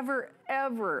never,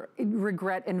 ever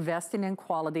regret investing in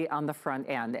quality on the front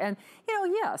end. And, you know,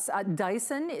 yes,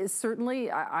 Dyson is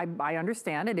certainly, I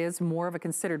understand it is more of a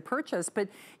considered purchase, but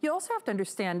you also have to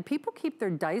understand people keep their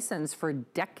Dysons for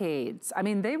decades. I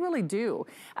mean, they really do.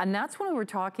 And that's when we're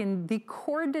talking the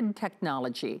corded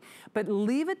technology, but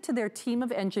leave it to their team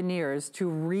of engineers to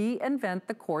reinvent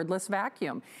the cordless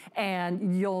vacuum.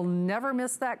 And you'll never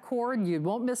miss that cord, you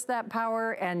won't miss that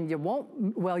power, and you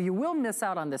won't, well, you will miss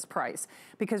out on this price.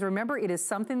 Because remember, it is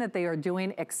something that they are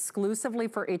doing exclusively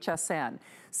for HSN.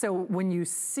 So when you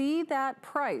see that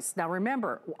price, now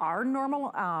remember, our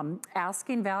normal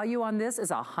asking value on this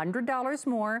is $100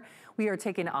 more. We are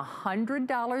taking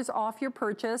 $100 off your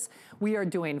purchase. We are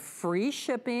doing free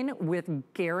shipping with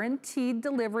guaranteed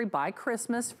delivery by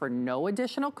Christmas for no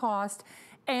additional cost.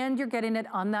 And you're getting it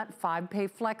on that 5-pay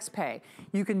flex pay.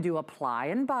 You can do apply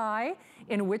and buy,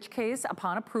 in which case,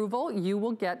 upon approval, you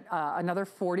will get another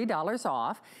 $40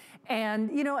 off.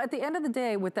 And, you know, at the end of the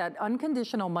day, with that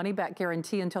unconditional money-back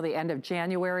guarantee until the end of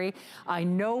January, I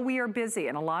know we are busy,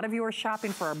 and a lot of you are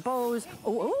shopping for our Bose.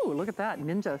 Oh, look at that,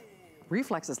 Ninja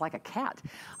reflexes like a cat.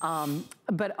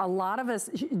 But a lot of us,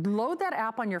 load that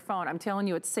app on your phone. I'm telling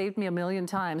you, it saved me a million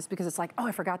times because it's like, oh,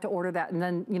 I forgot to order that. And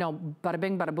then, you know, bada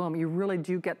bing, bada boom, you really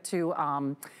do get to,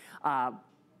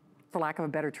 for lack of a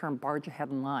better term, barge ahead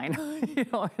in line, you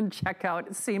know, and check out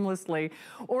seamlessly.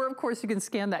 Or of course you can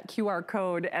scan that QR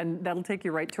code and that'll take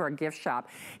you right to our gift shop.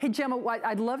 Hey Gemma,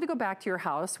 I'd love to go back to your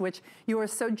house, which you are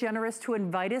so generous to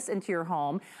invite us into your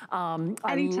home.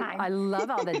 Anytime. I love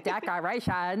all the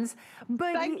decorations.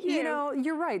 But Thank you. You know,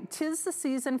 you're right, 'tis the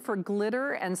season for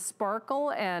glitter and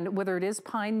sparkle, and whether it is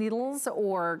pine needles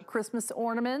or Christmas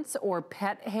ornaments or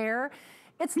pet hair,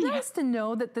 it's nice to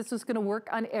know that this is going to work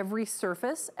on every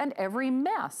surface and every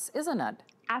mess, isn't it?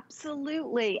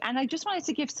 Absolutely. And I just wanted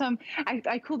to give some,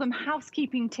 I call them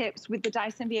housekeeping tips with the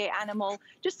Dyson V8 Animal,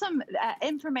 just some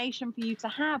information for you to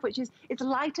have, which is it's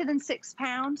lighter than 6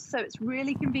 pounds. So it's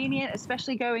really convenient,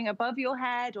 especially going above your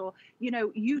head or, you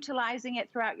know, utilizing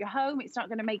it throughout your home. It's not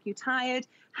going to make you tired.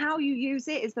 How you use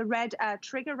it is the red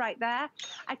trigger right there.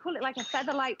 I call it like a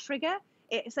feather light trigger.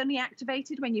 It's only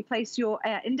activated when you place your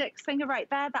index finger right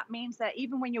there. That means that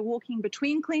even when you're walking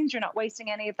between cleans, you're not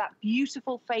wasting any of that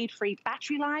beautiful fade-free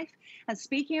battery life. And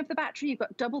speaking of the battery, you've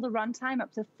got double the runtime,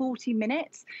 up to 40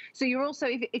 minutes. So you're also,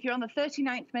 if you're on the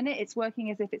 39th minute, it's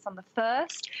working as if it's on the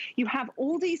 1st. You have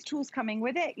all these tools coming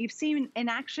with it. You've seen in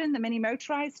action the mini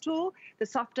motorized tool, the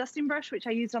soft dusting brush, which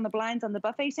I used on the blinds on the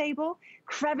buffet table,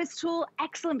 crevice tool,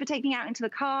 excellent for taking out into the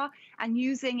car and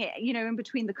using it, you know, in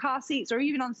between the car seats or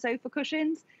even on sofa cushions.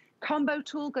 bins. Combo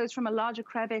tool goes from a larger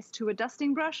crevice to a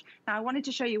dusting brush. Now I wanted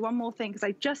to show you one more thing because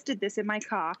I just did this in my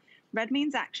car. Red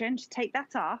means action, just take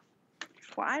that off.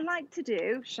 What I like to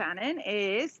do, Shannon,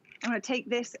 is I'm going to take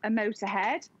this motor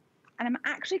head and I'm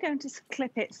actually going to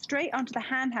clip it straight onto the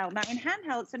handheld. Now in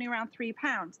handheld, it's only around 3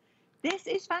 pounds. This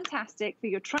is fantastic for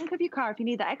your trunk of your car. If you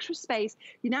need that extra space,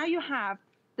 now you have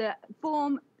the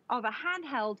form of a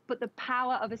handheld, but the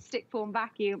power of a stick form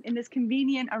vacuum in this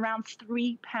convenient around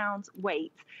 3 pounds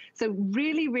weight. So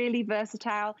really, really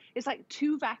versatile. It's like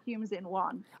 2 vacuums in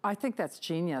one. I think that's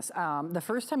genius. The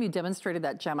first time you demonstrated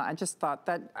that, Gemma, I just thought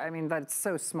that, I mean, that's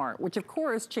so smart, which of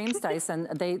course, James Dyson,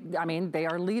 they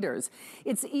are leaders.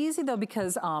 It's easy though,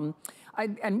 because,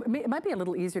 and it might be a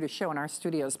little easier to show in our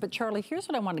studios, but Charlie, here's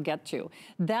what I want to get to.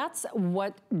 That's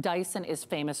what Dyson is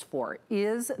famous for,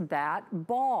 is that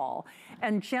ball.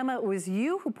 And Gemma, it was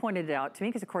you who pointed it out to me,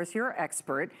 because of course you're an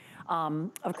expert.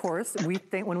 Of course,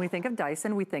 when we think of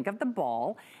Dyson, we think of the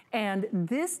ball. And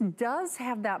this does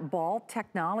have that ball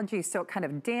technology, so it kind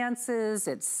of dances,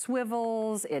 it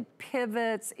swivels, it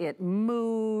pivots, it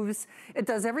moves. It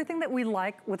does everything that we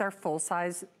like with our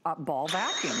full-size ball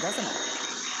vacuum, doesn't it?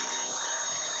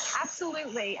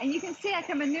 Absolutely, and you can see I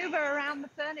can maneuver around the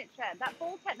furniture. That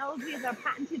ball technology is a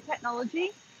patented technology.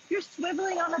 You're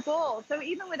swiveling on a ball, so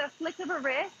even with a flick of a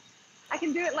wrist, I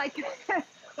can do it like,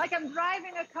 like I'm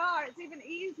driving a car. It's even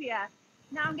easier.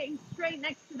 Now I'm getting straight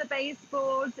next to the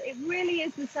baseboards. It really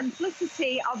is the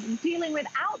simplicity of dealing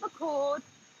without the cord,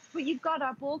 but you've got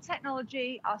our ball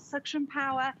technology, our suction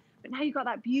power, but now you've got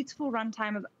that beautiful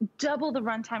runtime of double the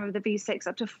runtime of the V6,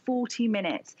 up to 40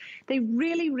 minutes. They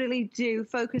really, really do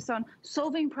focus on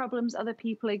solving problems other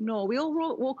people ignore. We all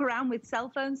walk around with cell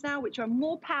phones now, which are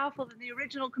more powerful than the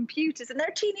original computers, and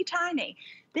they're teeny tiny.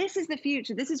 This is the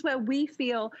future. This is where we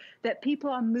feel that people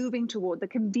are moving toward, the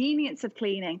convenience of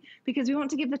cleaning, because we want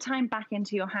to give the time back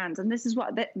into your hands. And this is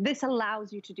what this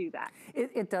allows you to do that.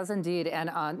 It does indeed.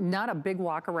 And not a big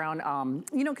walk around,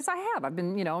 you know, because I've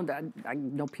been, you know, I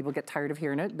know people get tired of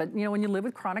hearing it, but you know, when you live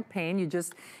with chronic pain, you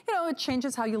just, you know, it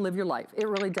changes how you live your life. It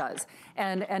really does.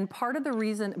 And part of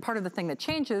the thing that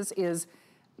changes is,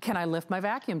 can I lift my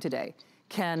vacuum today?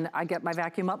 Can I get my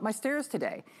vacuum up my stairs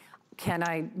today? Can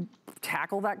I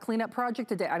tackle that cleanup project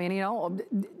today? I mean, you know,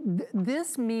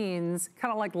 this means,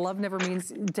 kind of like love never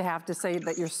means to have to say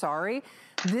that you're sorry.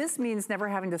 This means never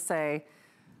having to say,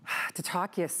 to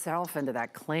talk yourself into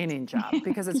that cleaning job,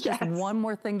 because it's just one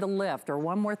more thing to lift or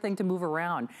one more thing to move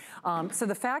around. So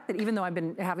the fact that even though I've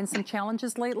been having some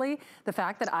challenges lately, the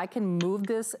fact that I can move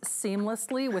this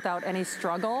seamlessly without any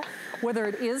struggle, whether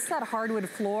it is that hardwood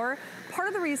floor, part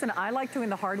of the reason I like doing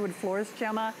the hardwood floors,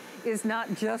 Gemma, is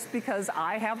not just because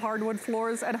I have hardwood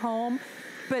floors at home,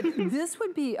 but this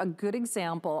would be a good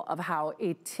example of how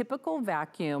a typical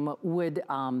vacuum would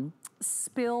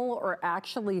spill or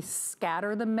actually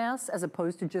scatter the mess, as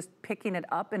opposed to just picking it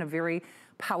up in a very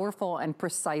powerful and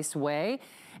precise way.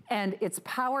 And its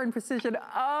power and precision, is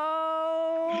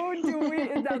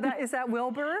that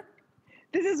Wilbur?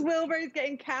 This is Wilbur. He's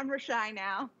getting camera shy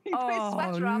now. He put his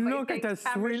sweater on, but look at the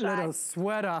sweet little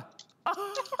sweater.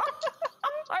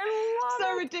 I love it.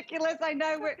 So ridiculous. I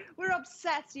know we're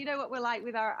obsessed. You know what we're like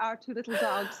with our 2 little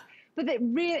dogs. But they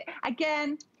really,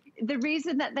 again, the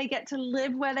reason that they get to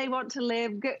live where they want to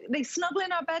live, they snuggle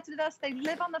in our beds with us, they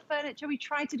live on the furniture. We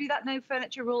tried to do that no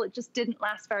furniture rule. It just didn't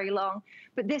last very long.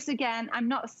 But this, again, I'm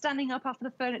not standing up off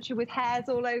the furniture with hairs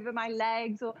all over my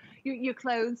legs or your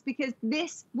clothes, because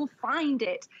this will find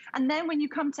it. And then when you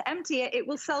come to empty it, it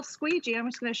will self-squeegee. I'm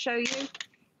just going to show you.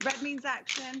 Red means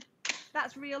action.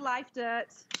 That's real life dirt.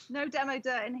 No demo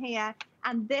dirt in here.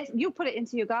 And this, you'll put it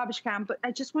into your garbage can, but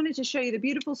I just wanted to show you the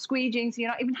beautiful squeegeeing, so you're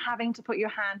not even having to put your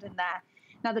hand in there.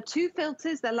 Now the 2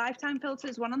 filters, they're lifetime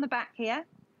filters, one on the back here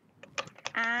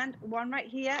and one right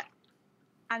here.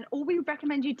 And all we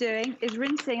recommend you doing is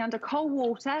rinsing under cold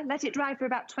water, let it dry for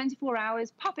about 24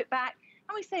 hours, pop it back,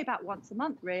 and we say about once a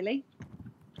month, really.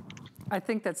 I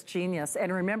think that's genius.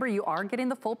 And remember, you are getting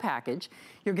the full package.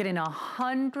 You're getting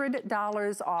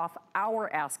 $100 off our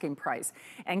asking price.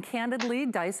 And candidly,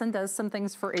 Dyson does some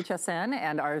things for HSN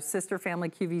and our sister family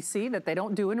QVC that they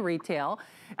don't do in retail.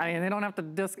 I mean, they don't have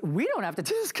to we don't have to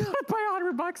discount it by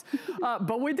 $100,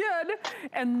 but we did.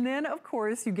 And then, of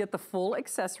course, you get the full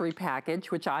accessory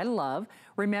package, which I love.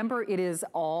 Remember, it is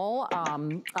all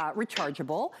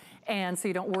rechargeable, and so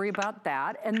you don't worry about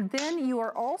that. And then you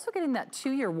are also getting that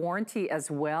 2-year warranty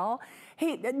as well.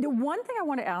 Hey, the one thing I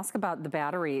want to ask about the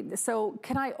battery. So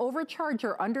can I overcharge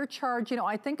or undercharge? You know,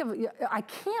 I think of, I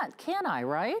can't, can I,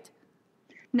 right?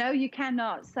 No, you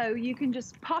cannot. So you can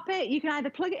just pop it. You can either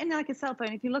plug it in like a cell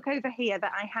phone. If you look over here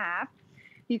that I have,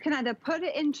 You can either put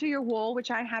it into your wall, which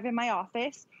I have in my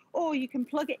office, or you can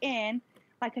plug it in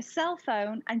like a cell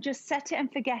phone and just set it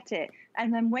and forget it.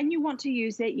 And then when you want to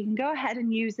use it, you can go ahead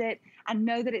and use it and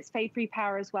know that it's fade-free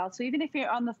power as well. So even if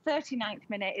you're on the 39th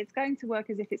minute, it's going to work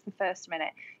as if it's the first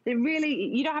minute.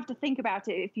 You don't have to think about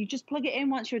it. If you just plug it in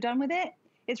once you're done with it,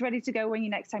 it's ready to go when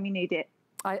next time you need it.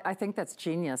 I think that's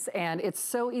genius, and it's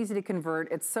so easy to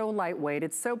convert. It's so lightweight.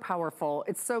 It's so powerful.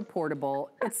 It's so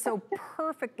portable. It's so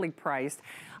perfectly priced.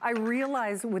 I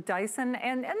realize with Dyson,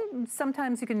 and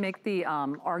sometimes you can make the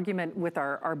argument with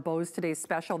our Bose Today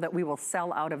special that we will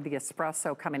sell out of the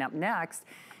espresso coming up next.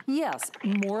 Yes,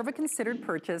 more of a considered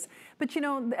purchase, but you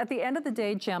know, at the end of the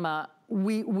day, Gemma,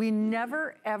 we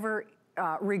never ever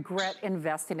regret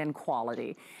investing in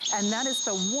quality. And that is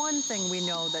the one thing we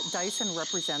know that Dyson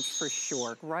represents for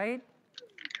sure, right?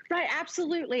 Right,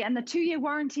 absolutely. And the 2-year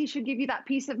warranty should give you that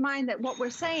peace of mind that what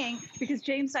we're saying, because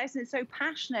James Dyson is so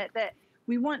passionate that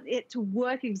we want it to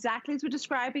work exactly as we're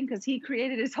describing, because he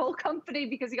created his whole company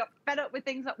because he got fed up with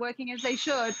things not working as they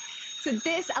should. So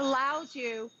this allows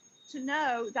you to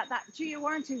know that that 2-year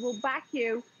warranty will back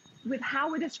you with how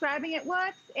we're describing it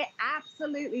works. It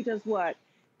absolutely does work.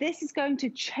 This is going to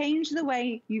change the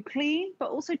way you clean,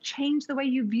 but also change the way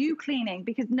you view cleaning,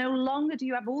 because no longer do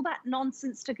you have all that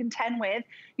nonsense to contend with.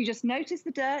 You just notice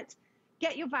the dirt,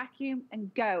 get your vacuum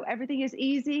and go. Everything is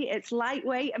easy, it's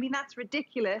lightweight. I mean, that's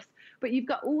ridiculous, but you've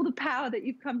got all the power that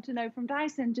you've come to know from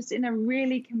Dyson, just in a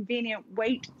really convenient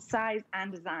weight, size,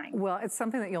 and design. Well, it's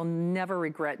something that you'll never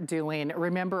regret doing.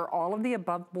 Remember, all of the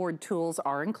above board tools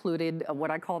are included, what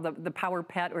I call the power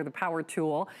pet or the power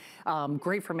tool.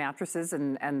 Great for mattresses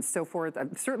and so forth.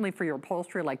 Certainly for your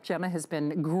upholstery, like Gemma has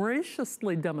been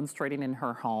graciously demonstrating in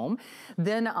her home.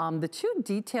 Then the 2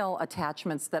 detail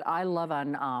attachments that I love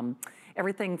on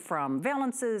everything from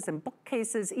valances and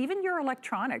bookcases, even your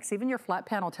electronics, even your flat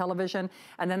panel television,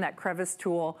 and then that crevice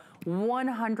tool,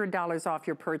 $100 off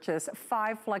your purchase,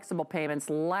 5 flexible payments,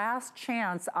 last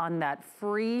chance on that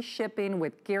free shipping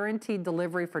with guaranteed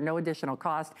delivery for no additional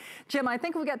cost. Jim, I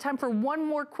think we've got time for one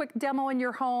more quick demo in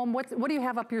your home. What do you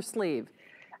have up your sleeve?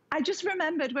 I just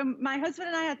remembered when my husband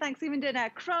and I had Thanksgiving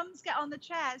dinner, crumbs get on the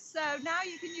chairs. So now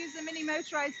you can use the mini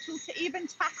motorized tool to even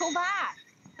tackle that.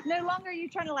 No longer are you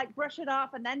trying to like brush it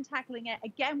off and then tackling it.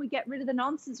 Again, we get rid of the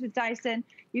nonsense with Dyson.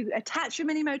 You attach your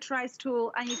mini motorized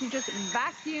tool and you can just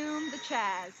vacuum the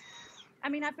chairs. I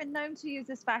mean, I've been known to use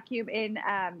this vacuum in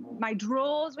my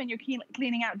drawers when you're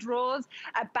cleaning out drawers,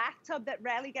 a bathtub that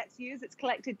rarely gets used, it's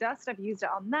collected dust, I've used it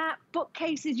on that.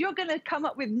 Bookcases, you're gonna come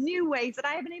up with new ways that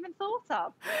I haven't even thought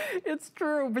of. It's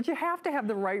true, but you have to have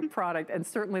the right product and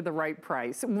certainly the right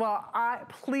price. Well,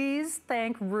 please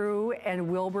thank Rue and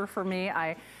Wilbur for me.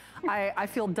 I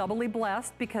feel doubly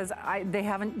blessed because they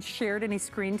haven't shared any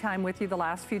screen time with you the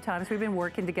last few times we've been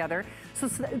working together. So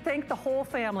thank the whole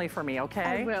family for me,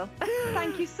 okay? I will.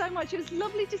 Thank you so much. It was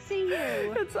lovely to see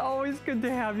you. It's always good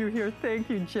to have you here. Thank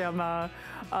you, Gemma.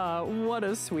 What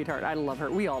a sweetheart. I love her.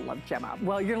 We all love Gemma.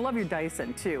 Well, you're going to love your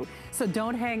Dyson, too. So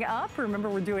don't hang up. Remember,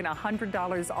 we're doing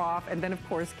 $100 off. And then, of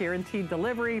course, guaranteed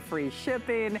delivery, free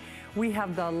shipping. We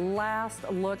have the last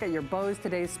look at your Bose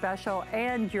Today special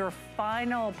and your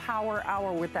final power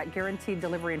hour with that guaranteed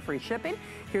delivery and free shipping.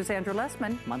 Here's Andrew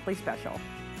Lessman, monthly special.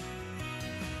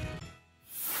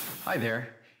 Hi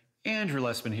there. Andrew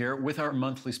Lessman here with our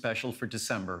monthly special for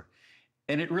December.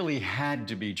 And it really had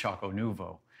to be Choco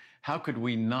Nuvo. How could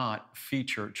we not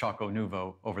feature Choco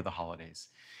Nuvo over the holidays?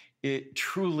 It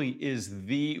truly is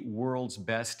the world's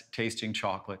best tasting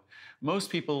chocolate. Most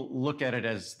people look at it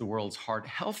as the world's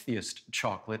heart-healthiest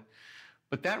chocolate,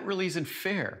 but that really isn't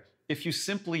fair. If you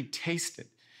simply taste it,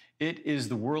 it is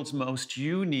the world's most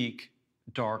unique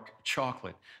dark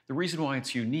chocolate. The reason why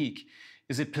it's unique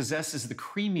is it possesses the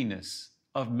creaminess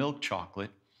of milk chocolate,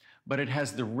 but it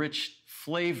has the rich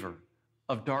flavor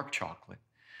of dark chocolate.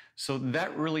 So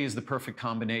that really is the perfect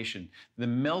combination. The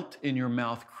melt in your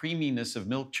mouth creaminess of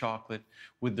milk chocolate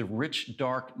with the rich,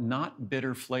 dark, not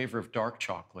bitter flavor of dark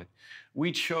chocolate.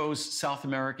 We chose South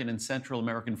American and Central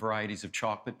American varieties of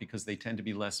chocolate because they tend to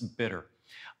be less bitter.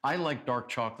 I like dark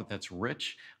chocolate that's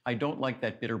rich. I don't like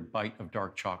that bitter bite of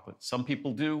dark chocolate. Some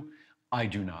people do, I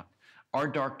do not. Our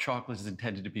dark chocolate is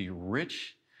intended to be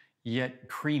rich, yet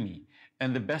creamy.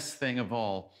 And the best thing of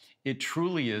all, it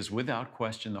truly is, without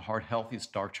question, the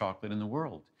heart-healthiest dark chocolate in the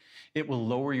world. It will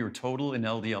lower your total in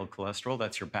LDL cholesterol,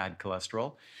 that's your bad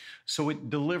cholesterol. So it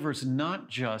delivers not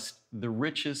just the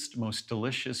richest, most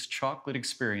delicious chocolate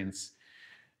experience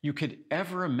you could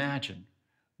ever imagine,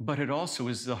 but it also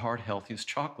is the heart-healthiest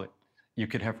chocolate you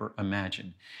could ever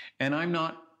imagine. And I'm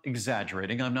not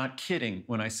exaggerating, I'm not kidding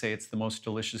when I say it's the most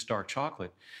delicious dark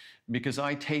chocolate, because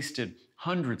I tasted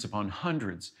hundreds upon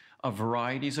hundreds of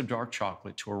varieties of dark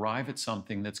chocolate to arrive at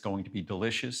something that's going to be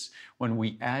delicious. When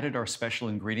we added our special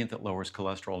ingredient that lowers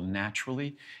cholesterol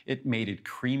naturally, it made it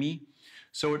creamy.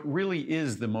 So it really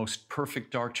is the most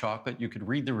perfect dark chocolate. You could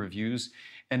read the reviews,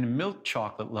 and milk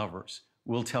chocolate lovers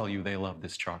will tell you they love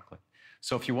this chocolate.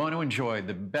 So if you want to enjoy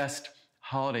the best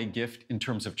holiday gift in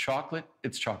terms of chocolate,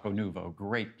 it's Choco Nuvo,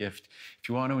 great gift. If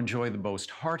you want to enjoy the most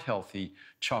heart-healthy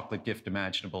chocolate gift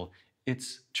imaginable,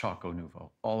 it's Choco Nuvo,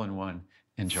 all in one.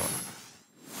 Enjoy.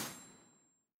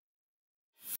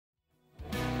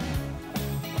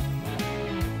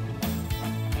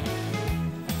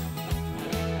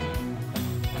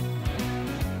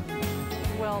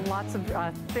 Well, lots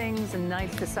of things and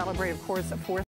nights to celebrate, of course, 4th